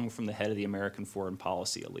sprung from the head of the American foreign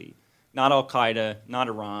policy elite. Not al-Qaeda, not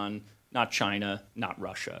Iran, not China, not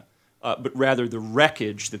Russia. But rather the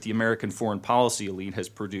wreckage that the American foreign policy elite has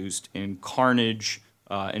produced in carnage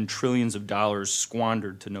and trillions of dollars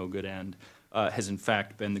squandered to no good end has in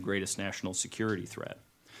fact been the greatest national security threat.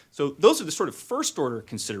 So those are the sort of first-order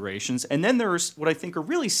considerations, and then there's what I think are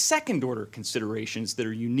really second-order considerations that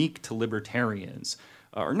are unique to libertarians,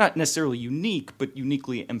 or not necessarily unique, but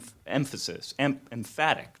uniquely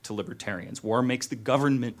emphatic to libertarians. War makes the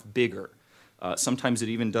government bigger. Sometimes it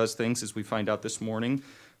even does things, as we find out this morning,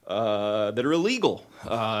 that are illegal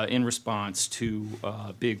in response to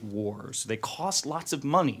big wars. They cost lots of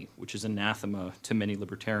money, which is anathema to many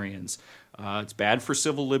libertarians. It's bad for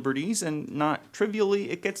civil liberties, and not trivially,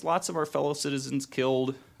 it gets lots of our fellow citizens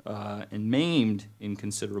killed and maimed in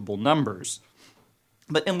considerable numbers.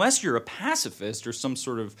 But unless you're a pacifist or some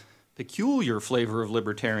sort of peculiar flavor of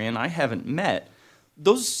libertarian I haven't met,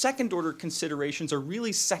 those second-order considerations are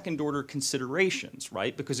really second-order considerations,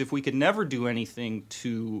 right? Because if we could never do anything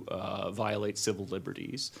to violate civil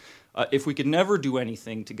liberties, if we could never do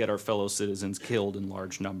anything to get our fellow citizens killed in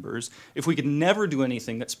large numbers, if we could never do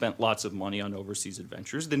anything that spent lots of money on overseas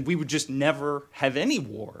adventures, then we would just never have any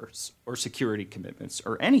wars or security commitments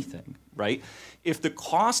or anything, right? If the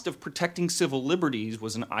cost of protecting civil liberties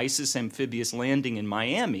was an ISIS amphibious landing in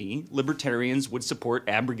Miami, libertarians would support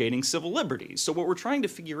abrogating civil liberties. So what we're trying trying to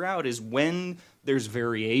figure out is when there's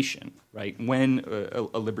variation, right? When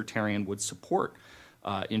a libertarian would support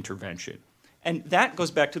intervention. And that goes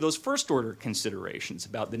back to those first-order considerations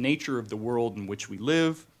about the nature of the world in which we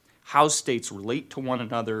live, how states relate to one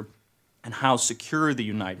another, and how secure the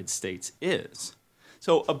United States is.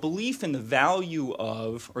 So a belief in the value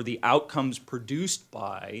of or the outcomes produced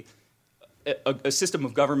by a system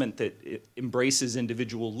of government that embraces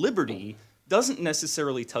individual liberty doesn't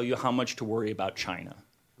necessarily tell you how much to worry about China,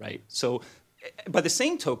 right? So by the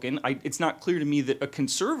same token, it's not clear to me that a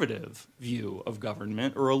conservative view of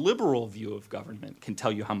government or a liberal view of government can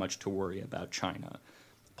tell you how much to worry about China.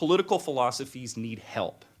 Political philosophies need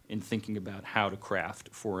help in thinking about how to craft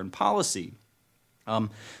foreign policy.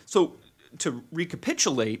 So to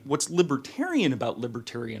recapitulate, what's libertarian about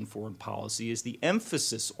libertarian foreign policy is the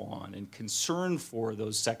emphasis on and concern for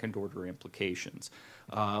those second-order implications,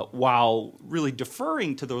 while really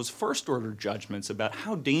deferring to those first-order judgments about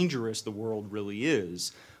how dangerous the world really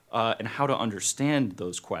is and how to understand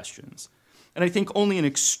those questions. And I think only in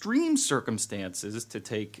extreme circumstances, to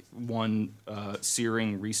take one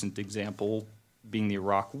searing recent example being the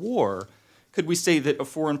Iraq War, could we say that a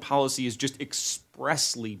foreign policy is just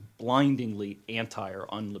expressly, blindingly anti or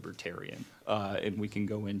unlibertarian? And we can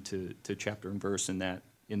go into chapter and verse in that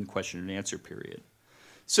in the question and answer period.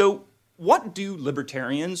 So what do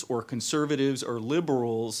libertarians or conservatives or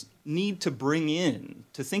liberals need to bring in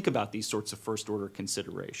to think about these sorts of first-order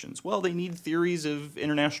considerations? Well, they need theories of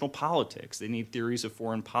international politics. They need theories of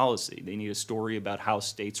foreign policy. They need a story about how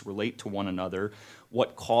states relate to one another,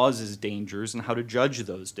 what causes dangers, and how to judge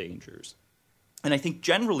those dangers. And I think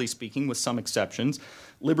generally speaking, with some exceptions,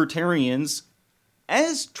 libertarians,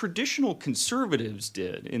 as traditional conservatives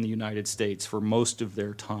did in the United States for most of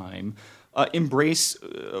their time, embrace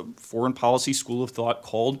a foreign policy school of thought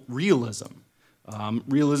called realism.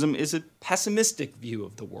 Realism is a pessimistic view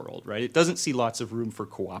of the world, right? It doesn't see lots of room for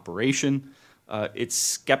cooperation. It's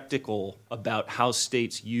skeptical about how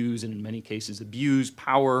states use and in many cases abuse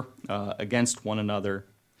power against one another.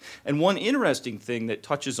 And one interesting thing that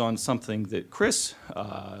touches on something that Chris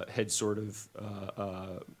had sort of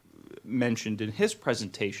mentioned in his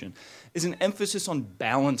presentation is an emphasis on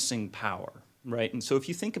balancing power, right? And so if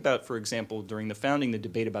you think about, for example, during the founding, the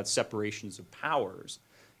debate about separations of powers,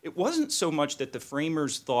 it wasn't so much that the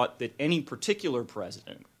framers thought that any particular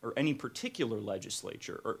president or any particular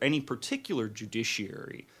legislature or any particular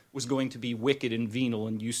judiciary was going to be wicked and venal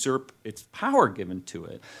and usurp its power given to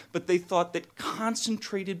it, but they thought that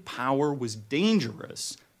concentrated power was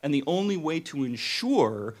dangerous, and the only way to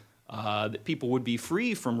ensure that people would be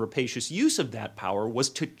free from rapacious use of that power was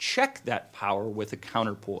to check that power with a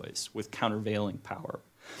counterpoise, with countervailing power.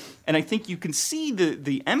 And I think you can see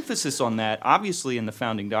the emphasis on that, obviously, in the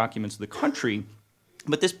founding documents of the country,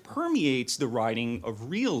 but this permeates the writing of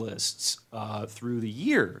realists through the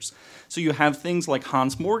years. So you have things like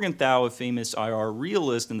Hans Morgenthau, a famous IR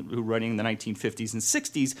realist who writing in the 1950s and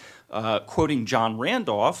 60s, quoting John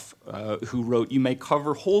Randolph, who wrote, "You may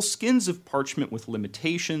cover whole skins of parchment with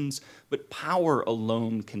limitations, but power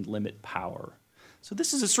alone can limit power." So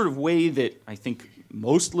this is a sort of way that I think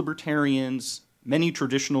most libertarians, many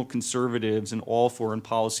traditional conservatives, and all foreign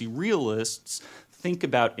policy realists think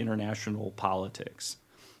about international politics.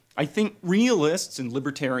 I think realists and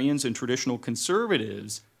libertarians and traditional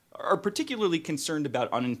conservatives are particularly concerned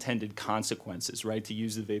about unintended consequences, right? To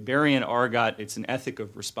use the Weberian argot, it's an ethic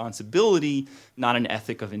of responsibility, not an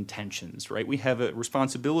ethic of intentions, right? We have a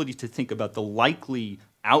responsibility to think about the likely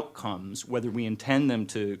outcomes, whether we intend them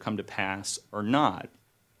to come to pass or not.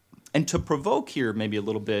 And to provoke here maybe a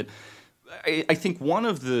little bit, I think one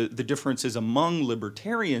of the differences among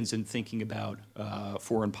libertarians in thinking about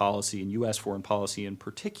foreign policy and U.S. foreign policy in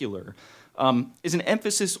particular is an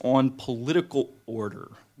emphasis on political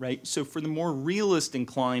order, right? So for the more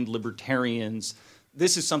realist-inclined libertarians,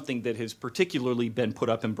 this is something that has particularly been put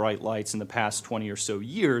up in bright lights in the past 20 or so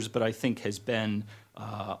years, but I think has been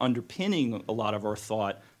underpinning a lot of our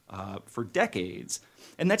thought for decades.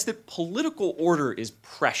 And that's that political order is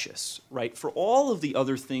precious, right? For all of the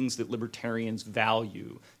other things that libertarians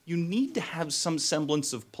value, you need to have some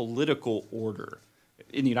semblance of political order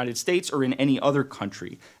in the United States or in any other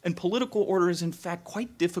country. And political order is, in fact,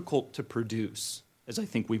 quite difficult to produce, as I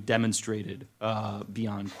think we've demonstrated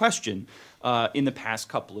beyond question in the past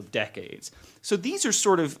couple of decades. So these are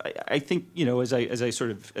sort of, I think, you know, as I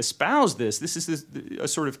sort of espouse this is a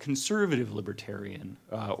sort of conservative libertarian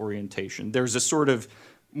orientation. There's a sort of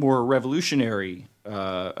more revolutionary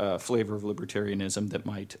flavor of libertarianism that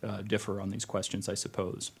might differ on these questions, I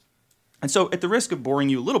suppose. And so at the risk of boring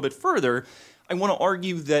you a little bit further, I want to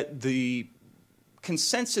argue that the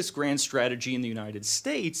consensus grand strategy in the United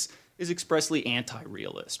States is expressly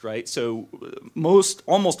anti-realist, right? So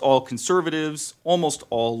almost all conservatives, almost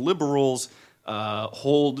all liberals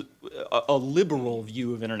hold a liberal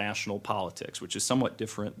view of international politics, which is somewhat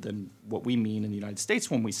different than what we mean in the United States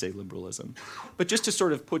when we say liberalism. But just to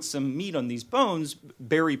sort of put some meat on these bones,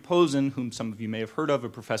 Barry Posen, whom some of you may have heard of, a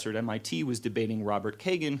professor at MIT, was debating Robert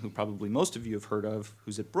Kagan, who probably most of you have heard of,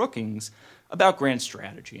 who's at Brookings, about grand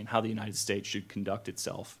strategy and how the United States should conduct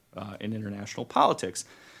itself in international politics.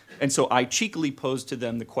 And so I cheekily posed to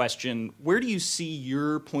them the question, where do you see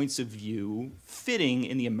your points of view fitting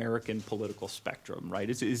in the American political spectrum, right?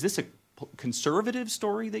 Is this a conservative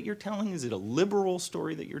story that you're telling? Is it a liberal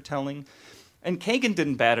story that you're telling? And Kagan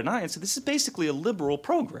didn't bat an eye and said, this is basically a liberal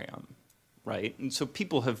program, right? And so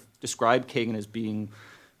people have described Kagan as being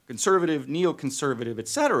conservative, neoconservative, et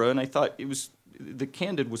cetera, and I thought the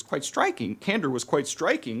candor was quite striking,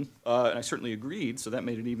 and I certainly agreed, so that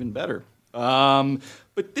made it even better.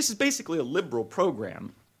 But this is basically a liberal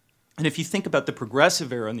program. And if you think about the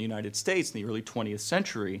progressive era in the United States in the early 20th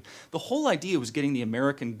century, the whole idea was getting the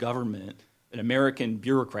American government and American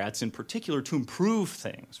bureaucrats in particular to improve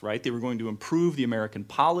things, right? They were going to improve the American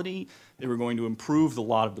polity. They were going to improve the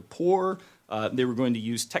lot of the poor. They were going to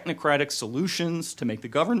use technocratic solutions to make the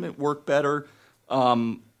government work better.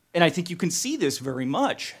 And I think you can see this very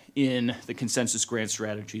much in the consensus grand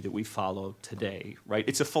strategy that we follow today, right?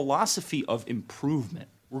 It's a philosophy of improvement.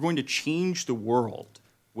 We're going to change the world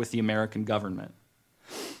with the American government.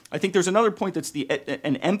 I think there's another point that's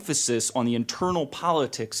an emphasis on the internal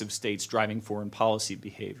politics of states driving foreign policy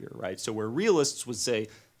behavior, right? So where realists would say,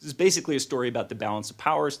 this is basically a story about the balance of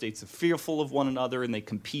power. States are fearful of one another and they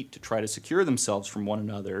compete to try to secure themselves from one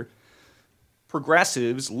another.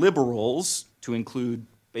 Progressives, liberals, to include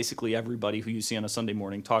basically everybody who you see on a Sunday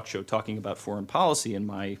morning talk show talking about foreign policy, in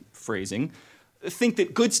my phrasing, think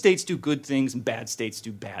that good states do good things and bad states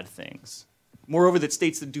do bad things. Moreover, that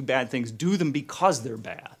states that do bad things do them because they're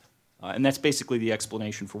bad. And that's basically the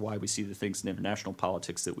explanation for why we see the things in international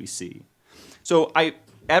politics that we see. So I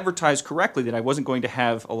advertised correctly that I wasn't going to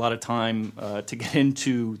have a lot of time to get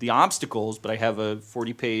into the obstacles, but I have a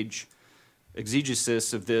 40-page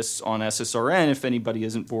exegesis of this on SSRN if anybody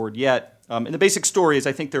isn't bored yet. And the basic story is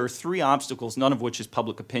I think there are three obstacles, none of which is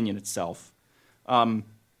public opinion itself.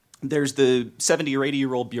 There's the 70 or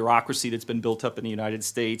 80-year-old bureaucracy that's been built up in the United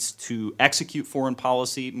States to execute foreign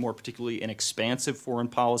policy, more particularly an expansive foreign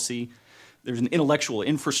policy. There's an intellectual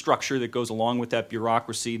infrastructure that goes along with that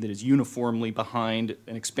bureaucracy that is uniformly behind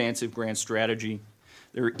an expansive grand strategy.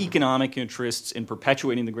 There are economic interests in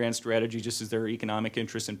perpetuating the grand strategy, just as there are economic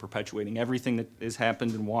interests in perpetuating everything that has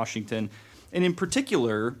happened in Washington. And in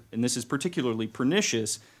particular, and this is particularly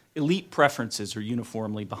pernicious, elite preferences are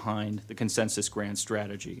uniformly behind the consensus grand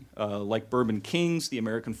strategy. Like Bourbon Kings, the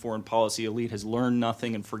American foreign policy elite has learned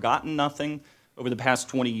nothing and forgotten nothing over the past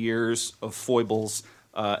 20 years of foibles,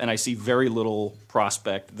 and I see very little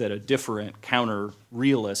prospect that a different,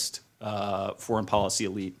 counter-realist foreign policy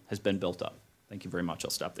elite has been built up. Thank you very much.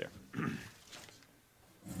 I'll stop there.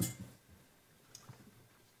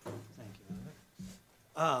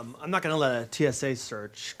 I'm not going to let a TSA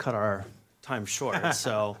search cut our time short.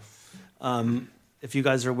 So if you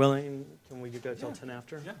guys are willing, can we go till 10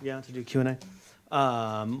 after? Yeah, to do Q&A.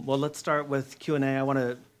 Well, let's start with Q&A. I want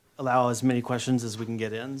to allow as many questions as we can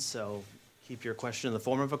get in. So keep your question in the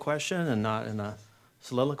form of a question and not in a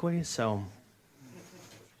soliloquy. So,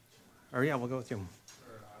 we'll go with you.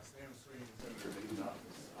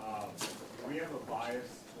 We have a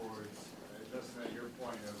bias towards, just at your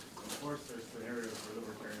point, of course there's scenarios where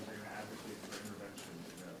libertarians are going to advocate for intervention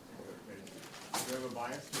in a particular case. Do you have a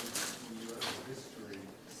bias towards U.S. history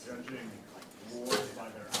judging wars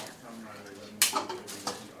by their outcome rather than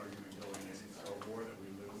the argument going in? So a war that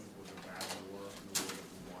we lose was a bad war, and the war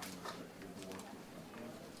that we won was a good war.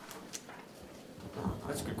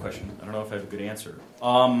 That's a good question. I don't know if I have a good answer.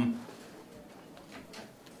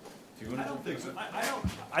 I don't think so.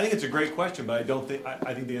 I think it's a great question, but I don't think.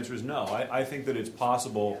 I think the answer is no. I think that it's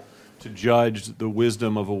possible to judge the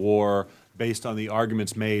wisdom of a war based on the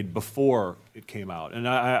arguments made before it came out. And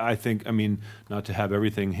I think, not to have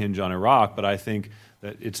everything hinge on Iraq, but I think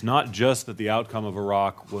that it's not just that the outcome of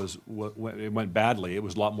Iraq it went badly. It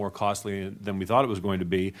was a lot more costly than we thought it was going to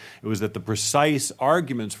be. It was that the precise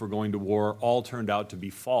arguments for going to war all turned out to be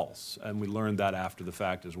false, and we learned that after the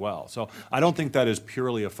fact as well. So I don't think that is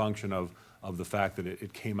purely a function of the fact that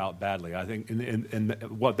it came out badly. I think and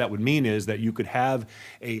what that would mean is that you could have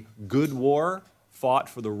a good war fought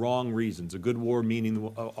for the wrong reasons. A good war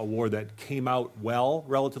meaning a war that came out well,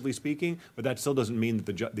 relatively speaking, but that still doesn't mean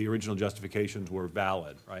that the original justifications were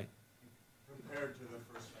valid, right? Compared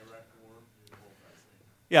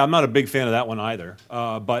Yeah, I'm not a big fan of that one either.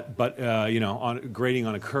 But you know, on grading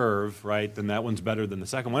on a curve, right? Then that one's better than the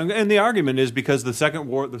second one. And the argument is because the second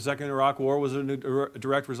Iraq War, was a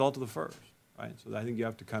direct result of the first, right? So I think you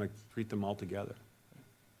have to kind of treat them all together.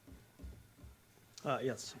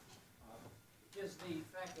 Yes. Does the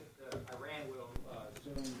fact that Iran will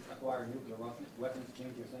soon acquire nuclear weapons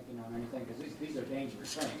change your thinking on anything? Because these are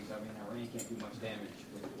dangerous things. I mean, Iran can't do much damage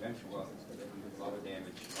with conventional weapons, but they can do a lot of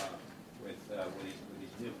damage with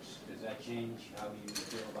these nukes. Does that change how you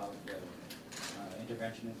feel about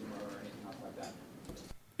interventionism or anything else like that?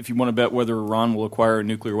 If you want to bet whether Iran will acquire a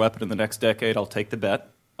nuclear weapon in the next decade, I'll take the bet.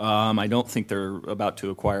 I don't think they're about to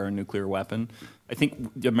acquire a nuclear weapon. I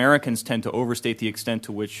think the Americans tend to overstate the extent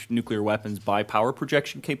to which nuclear weapons buy power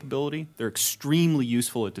projection capability. They're extremely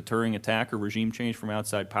useful at deterring attack or regime change from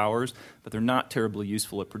outside powers, but they're not terribly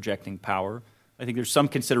useful at projecting power. I think there's some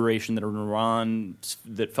consideration that an Iran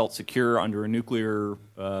that felt secure under a nuclear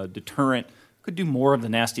deterrent could do more of the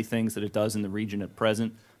nasty things that it does in the region at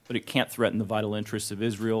present, but it can't threaten the vital interests of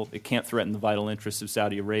Israel. It can't threaten the vital interests of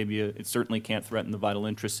Saudi Arabia. It certainly can't threaten the vital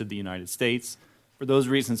interests of the United States. For those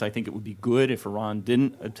reasons, I think it would be good if Iran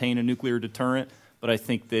didn't obtain a nuclear deterrent, but I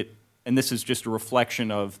think that, and this is just a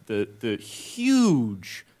reflection of the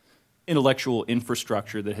huge intellectual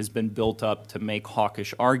infrastructure that has been built up to make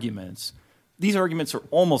hawkish arguments. These arguments are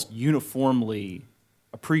almost uniformly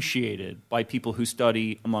appreciated by people who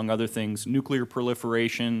study, among other things, nuclear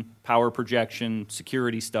proliferation, power projection,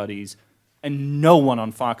 security studies, and no one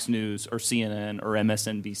on Fox News or CNN or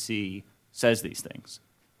MSNBC says these things.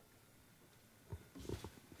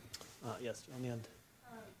 Yes, on the end.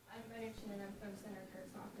 My name's Shannon. I'm from Senator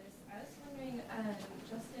Kirk's office. I was wondering,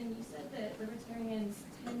 Justin, you said that libertarians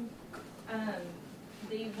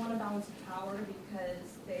they want a balance of power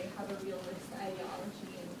because they have a realist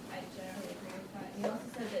ideology, and I generally agree with that. And you also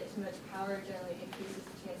said that too much power generally increases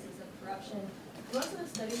the chances of corruption. Most of the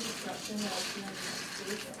studies of corruption that I've seen in the United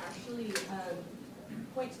States actually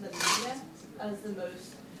point to the media as the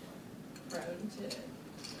most prone to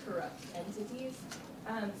corrupt entities.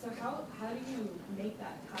 So how do you make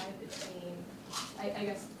that tie between, I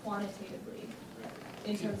guess, quantitatively,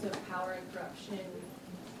 in terms of power and corruption?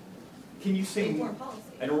 Can you say, in foreign policy?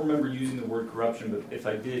 I don't remember using the word corruption, but if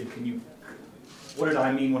I did, what did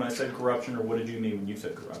I mean when I said corruption, or what did you mean when you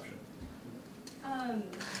said corruption? Let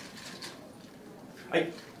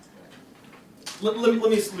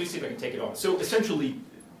me see if I can take it on. So essentially,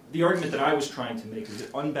 the argument that I was trying to make is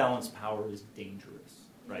that unbalanced power is dangerous,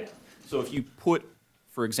 right? Yeah. So if you put,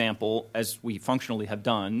 for example, as we functionally have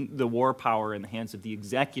done, the war power in the hands of the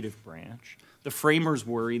executive branch, the framers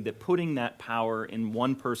worried that putting that power in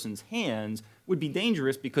one person's hands would be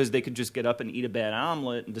dangerous because they could just get up and eat a bad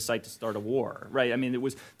omelet and decide to start a war, right? I mean,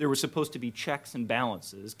 there were supposed to be checks and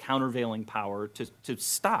balances, countervailing power to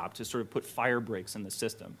sort of put fire breaks in the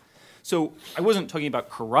system. So I wasn't talking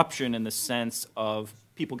about corruption in the sense of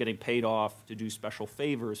people getting paid off to do special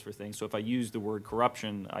favors for things. So if I used the word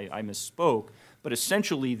corruption, I misspoke. But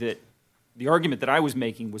essentially that the argument that I was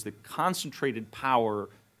making was that concentrated power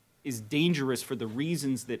is dangerous for the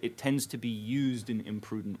reasons that it tends to be used in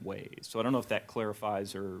imprudent ways. So I don't know if that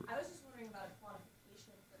clarifies or... I was just wondering about a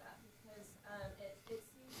quantification for that because it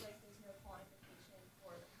seems like there's no quantification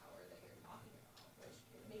for the power that you're talking about, which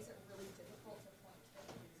makes it really difficult to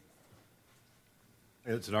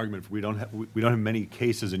quantify. It's an argument. We don't have many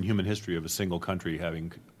cases in human history of a single country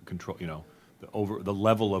having control. You know, the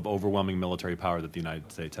level of overwhelming military power that the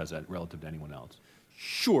United States has relative to anyone else.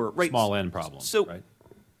 Sure, right. Small n problem. So, right.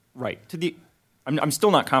 Right. I'm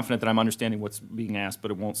still not confident that I'm understanding what's being asked,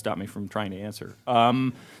 but it won't stop me from trying to answer.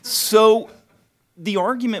 So the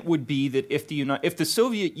argument would be that if the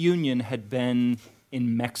Soviet Union had been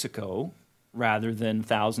in Mexico rather than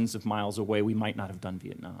thousands of miles away, we might not have done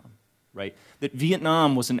Vietnam. Right? That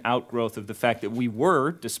Vietnam was an outgrowth of the fact that we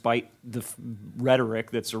were, despite the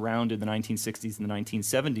rhetoric that surrounded the 1960s and the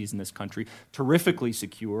 1970s in this country, terrifically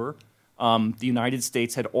secure. The United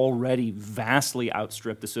States had already vastly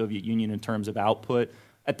outstripped the Soviet Union in terms of output.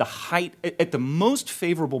 At the most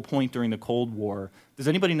favorable point during the Cold War, does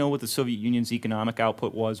anybody know what the Soviet Union's economic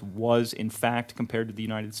output was in fact compared to the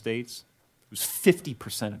United States? It was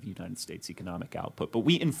 50% of the United States' economic output. But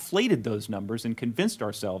we inflated those numbers and convinced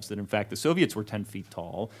ourselves that, in fact, the Soviets were 10 feet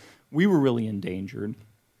tall. We were really endangered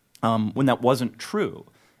when that wasn't true.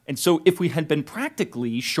 And so if we had been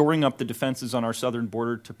practically shoring up the defenses on our southern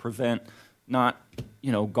border to prevent not,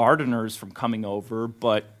 gardeners from coming over,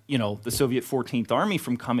 but, the Soviet 14th Army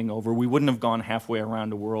from coming over, we wouldn't have gone halfway around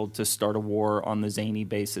the world to start a war on the zany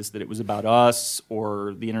basis that it was about us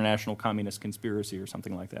or the international communist conspiracy or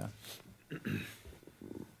something like that.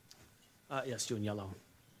 Yes, you in yellow.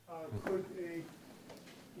 could a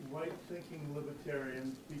right-thinking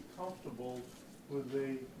libertarian be comfortable with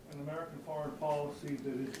an American foreign policy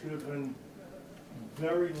that is driven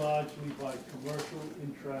very largely by commercial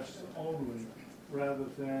interests only, rather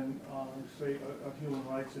than, say, a human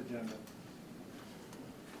rights agenda?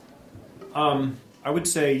 I would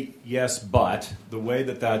say yes, but the way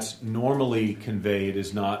that that's normally conveyed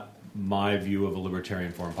is not my view of a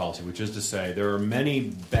libertarian foreign policy, which is to say there are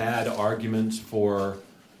many bad arguments for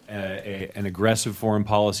an aggressive foreign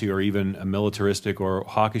policy or even a militaristic or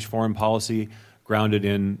hawkish foreign policy grounded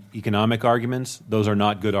in economic arguments. Those are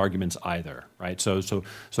not good arguments either, right? So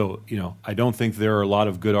I don't think there are a lot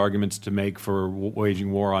of good arguments to make for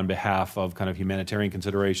waging war on behalf of kind of humanitarian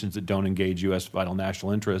considerations that don't engage U.S. vital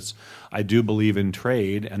national interests. I do believe in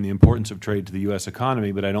trade and the importance of trade to the U.S.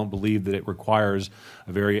 economy, but I don't believe that it requires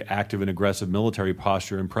a very active and aggressive military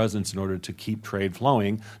posture and presence in order to keep trade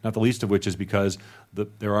flowing, not the least of which is because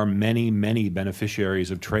there are many, many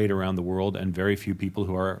beneficiaries of trade around the world and very few people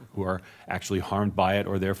who are actually harmed by it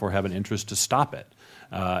or therefore have an interest to stop it.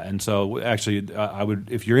 And so actually, I would,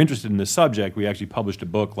 if you're interested in this subject, we actually published a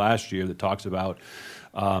book last year that talks about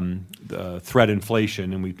the threat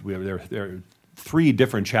inflation, and there are 3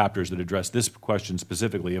 different chapters that address this question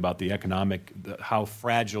specifically about the economic, how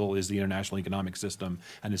fragile is the international economic system,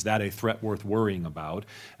 and is that a threat worth worrying about?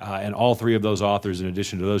 And all 3 of those authors, in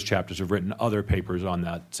addition to those chapters, have written other papers on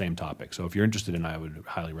that same topic. So if you're interested in it, I would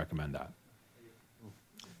highly recommend that.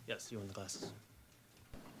 Yes, you in the glasses.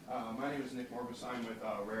 My name is Nick Morbus. I'm with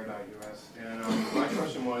Rare.us. And my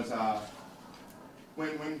question was,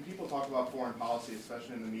 when people talk about foreign policy,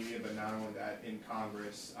 especially in the media, but not only that, in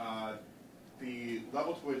Congress, the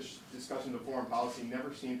level to which discussion of foreign policy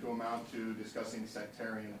never seemed to amount to discussing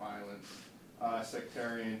sectarian violence,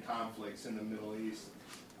 sectarian conflicts in the Middle East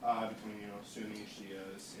between Sunni,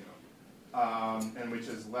 Shias, and which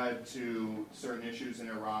has led to certain issues in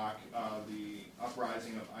Iraq, the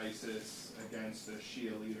uprising of ISIS against a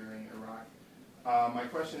Shia leader in Iraq. My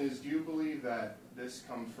question is, do you believe that this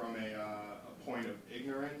comes from a point of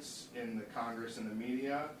ignorance in the Congress and the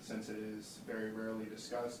media, since it is very rarely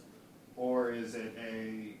discussed? Or is it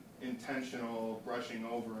a intentional brushing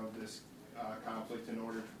over of this conflict in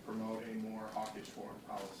order to promote a more hawkish foreign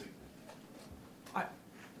policy?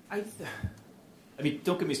 I mean,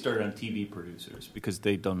 don't get me started on TV producers because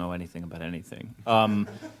they don't know anything about anything.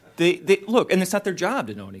 They look, and it's not their job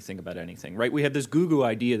to know anything about anything, right? We have this goo-goo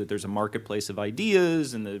idea that there's a marketplace of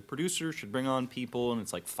ideas, and the producer should bring on people, and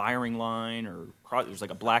it's like firing line, or there's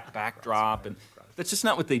like a black backdrop, and that's just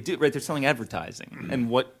not what they do, right? They're selling advertising, and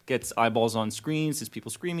what gets eyeballs on screens is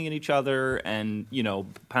people screaming at each other and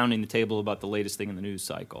pounding the table about the latest thing in the news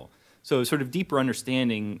cycle. So sort of deeper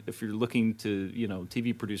understanding, if you're looking to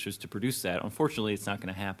TV producers to produce that, unfortunately, it's not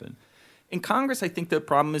going to happen. In Congress, I think the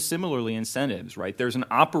problem is similarly incentives, right? There's an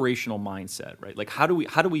operational mindset, right? Like how do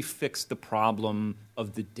we fix the problem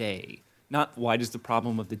of the day? Not why does the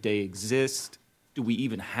problem of the day exist? Do we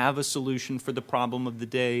even have a solution for the problem of the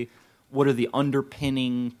day? What are the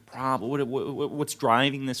underpinning problems? What's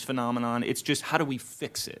driving this phenomenon? It's just how do we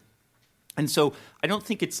fix it? And so I don't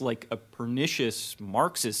think it's like a pernicious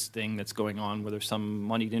Marxist thing that's going on where there's some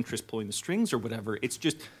moneyed interest pulling the strings or whatever. It's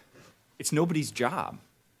just, it's nobody's job,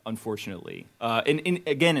 unfortunately. And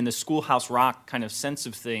again, in the Schoolhouse Rock kind of sense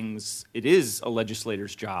of things, it is a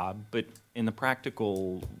legislator's job, but in the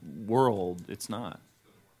practical world, it's not.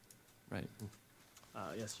 Right.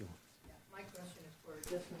 Yes, you. My question is for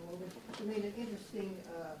Justin a little bit. You made an interesting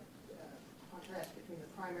contrast between the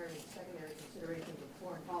primary and secondary considerations of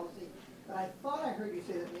foreign policy. But I thought I heard you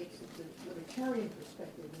say that makes it the libertarian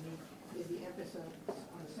perspective unique is the emphasis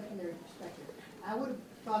on the secondary perspective. I would have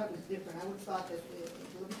thought it was different. I would have thought that the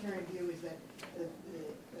libertarian view is that the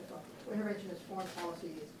interventionist foreign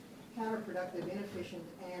policy is counterproductive, inefficient,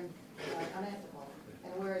 and unethical.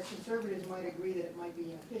 And whereas conservatives might agree that it might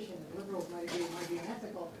be inefficient, and liberals might agree it might be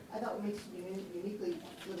unethical, I thought what makes it uniquely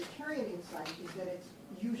libertarian insight is that it's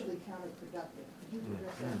usually counterproductive. Could you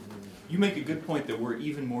address that? You make a good point that we're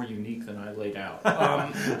even more unique than I laid out.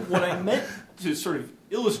 What I meant to sort of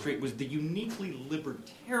illustrate was the uniquely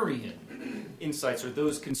libertarian insights are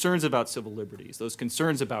those concerns about civil liberties, those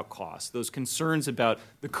concerns about costs, those concerns about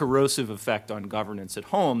the corrosive effect on governance at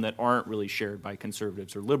home that aren't really shared by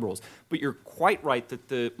conservatives or liberals. But you're quite right that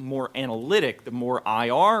the more analytic, the more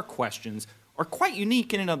IR questions are quite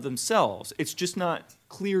unique in and of themselves. It's just not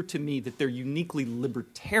clear to me that they're uniquely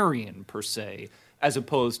libertarian per se, as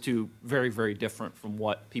opposed to very, very different from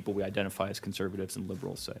what people we identify as conservatives and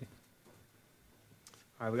liberals say.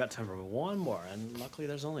 All right, we got time for one more, and luckily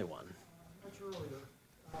there's only one. Much earlier,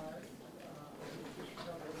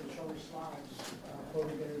 just showing slides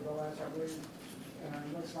quoting David Boaz, I believe. And on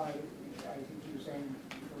one side, I think you were saying,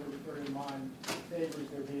 the libertarian mind favors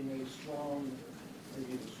there being a strong,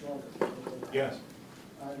 maybe a stronger Yes.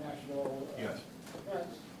 national Yes.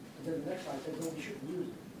 defense. And then the next slide says, well, we shouldn't use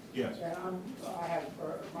it. Yes. And I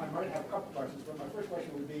might have a couple questions, but my first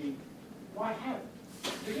question would be, why have it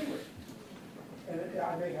to begin with? And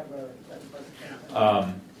I may have a second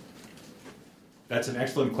question. That's an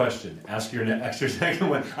excellent question. Ask your second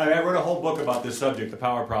one. I wrote a whole book about this subject, the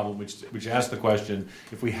power problem, which asks the question: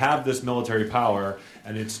 if we have this military power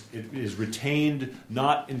and it is retained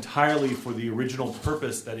not entirely for the original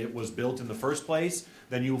purpose that it was built in the first place,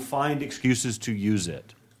 then you'll find excuses to use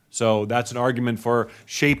it. So that's an argument for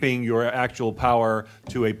shaping your actual power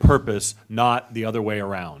to a purpose, not the other way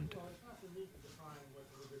around. Well, it's not for me to define what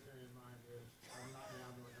the libertarian mind is. I'm not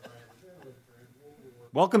now doing the right of the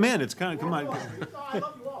libertarian. Welcome in. It's kind of, come on. No, I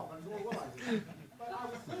love you all, but I'm doing what I do. But I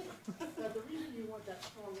would think that the reason you want that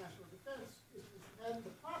strong national defense is to defend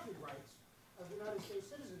the property rights of United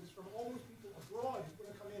States citizens from all those people abroad who's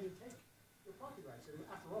going to come in and take your property rights. And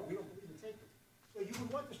after all, we don't believe in taking. So you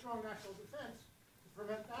would want the strong national defense to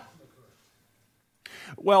prevent that from occurring.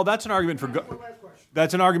 Well, that's an argument for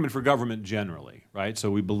that's an argument for government generally, right?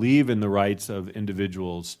 So we believe in the rights of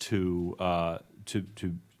individuals to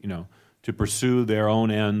pursue their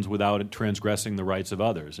own ends without transgressing the rights of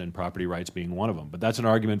others, and property rights being one of them. But that's an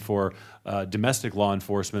argument for domestic law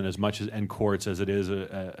enforcement as much as and courts as it is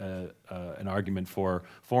an argument for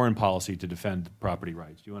foreign policy to defend property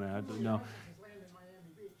rights. Do you want to add? No.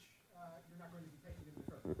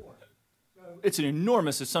 It's an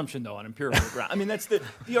enormous assumption, though, on empirical ground. I mean, that's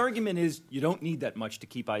the argument is you don't need that much to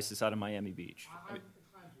keep ISIS out of Miami Beach. I mean,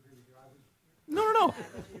 no.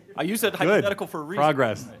 I use that hypothetical for a reason.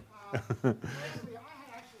 Progress. I had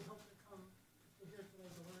actually hoped to come to here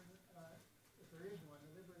today to learn, if there is one,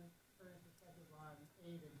 the libertarian perspective on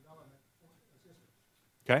aid and development assistance.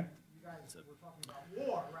 Okay. You guys were talking about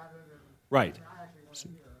war rather than... Right. I actually want to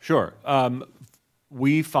hear. Sure.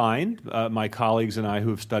 We find, my colleagues and I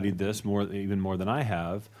who have studied this even more than I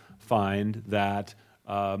have, find that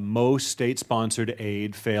most state-sponsored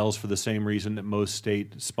aid fails for the same reason that most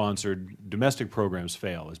state-sponsored domestic programs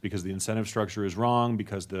fail, is because the incentive structure is wrong,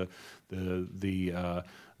 because the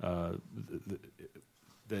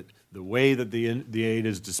way that the aid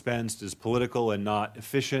is dispensed is political and not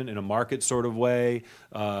efficient in a market sort of way.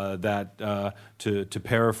 To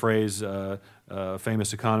paraphrase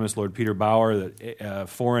famous economist Lord Peter Bauer, that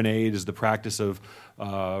foreign aid is the practice of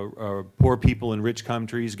poor people in rich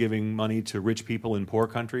countries giving money to rich people in poor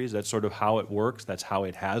countries. That's sort of how it works. That's how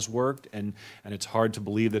it has worked, and it's hard to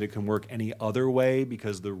believe that it can work any other way,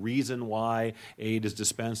 because the reason why aid is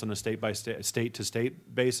dispensed on a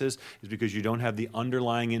state-to-state basis is because you don't have the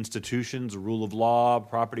underlying institutions, the rule of law,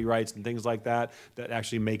 property rights, and things like that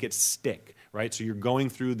actually make it stick. Right? So you're going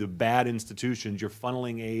through the bad institutions, you're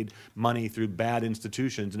funneling aid money through bad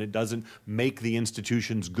institutions, and it doesn't make the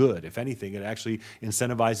institutions good. If anything, it actually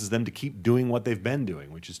incentivizes them to keep doing what they've been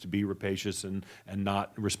doing, which is to be rapacious and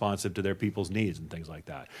not responsive to their people's needs and things like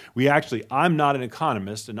that. I'm not an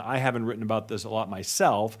economist, and I haven't written about this a lot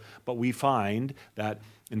myself, but we find that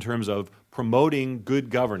in terms of promoting good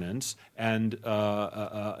governance and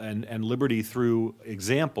liberty through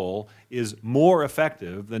example is more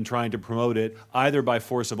effective than trying to promote it either by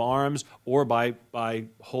force of arms or by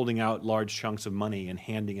holding out large chunks of money and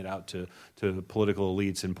handing it out to political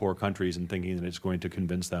elites in poor countries and thinking that it's going to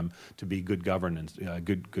convince them to be good governance,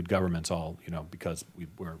 good governments, all because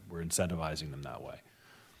we're incentivizing them that way.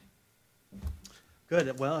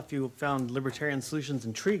 Good. Well, if you found libertarian solutions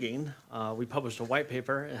intriguing, we published a white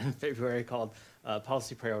paper in February called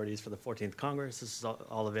Policy Priorities for the 14th Congress. This is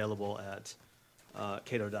all available at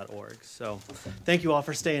cato.org. So thank you all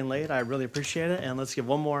for staying late. I really appreciate it. And let's give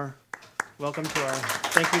one more welcome to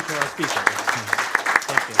thank you to our speakers.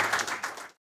 Thank you.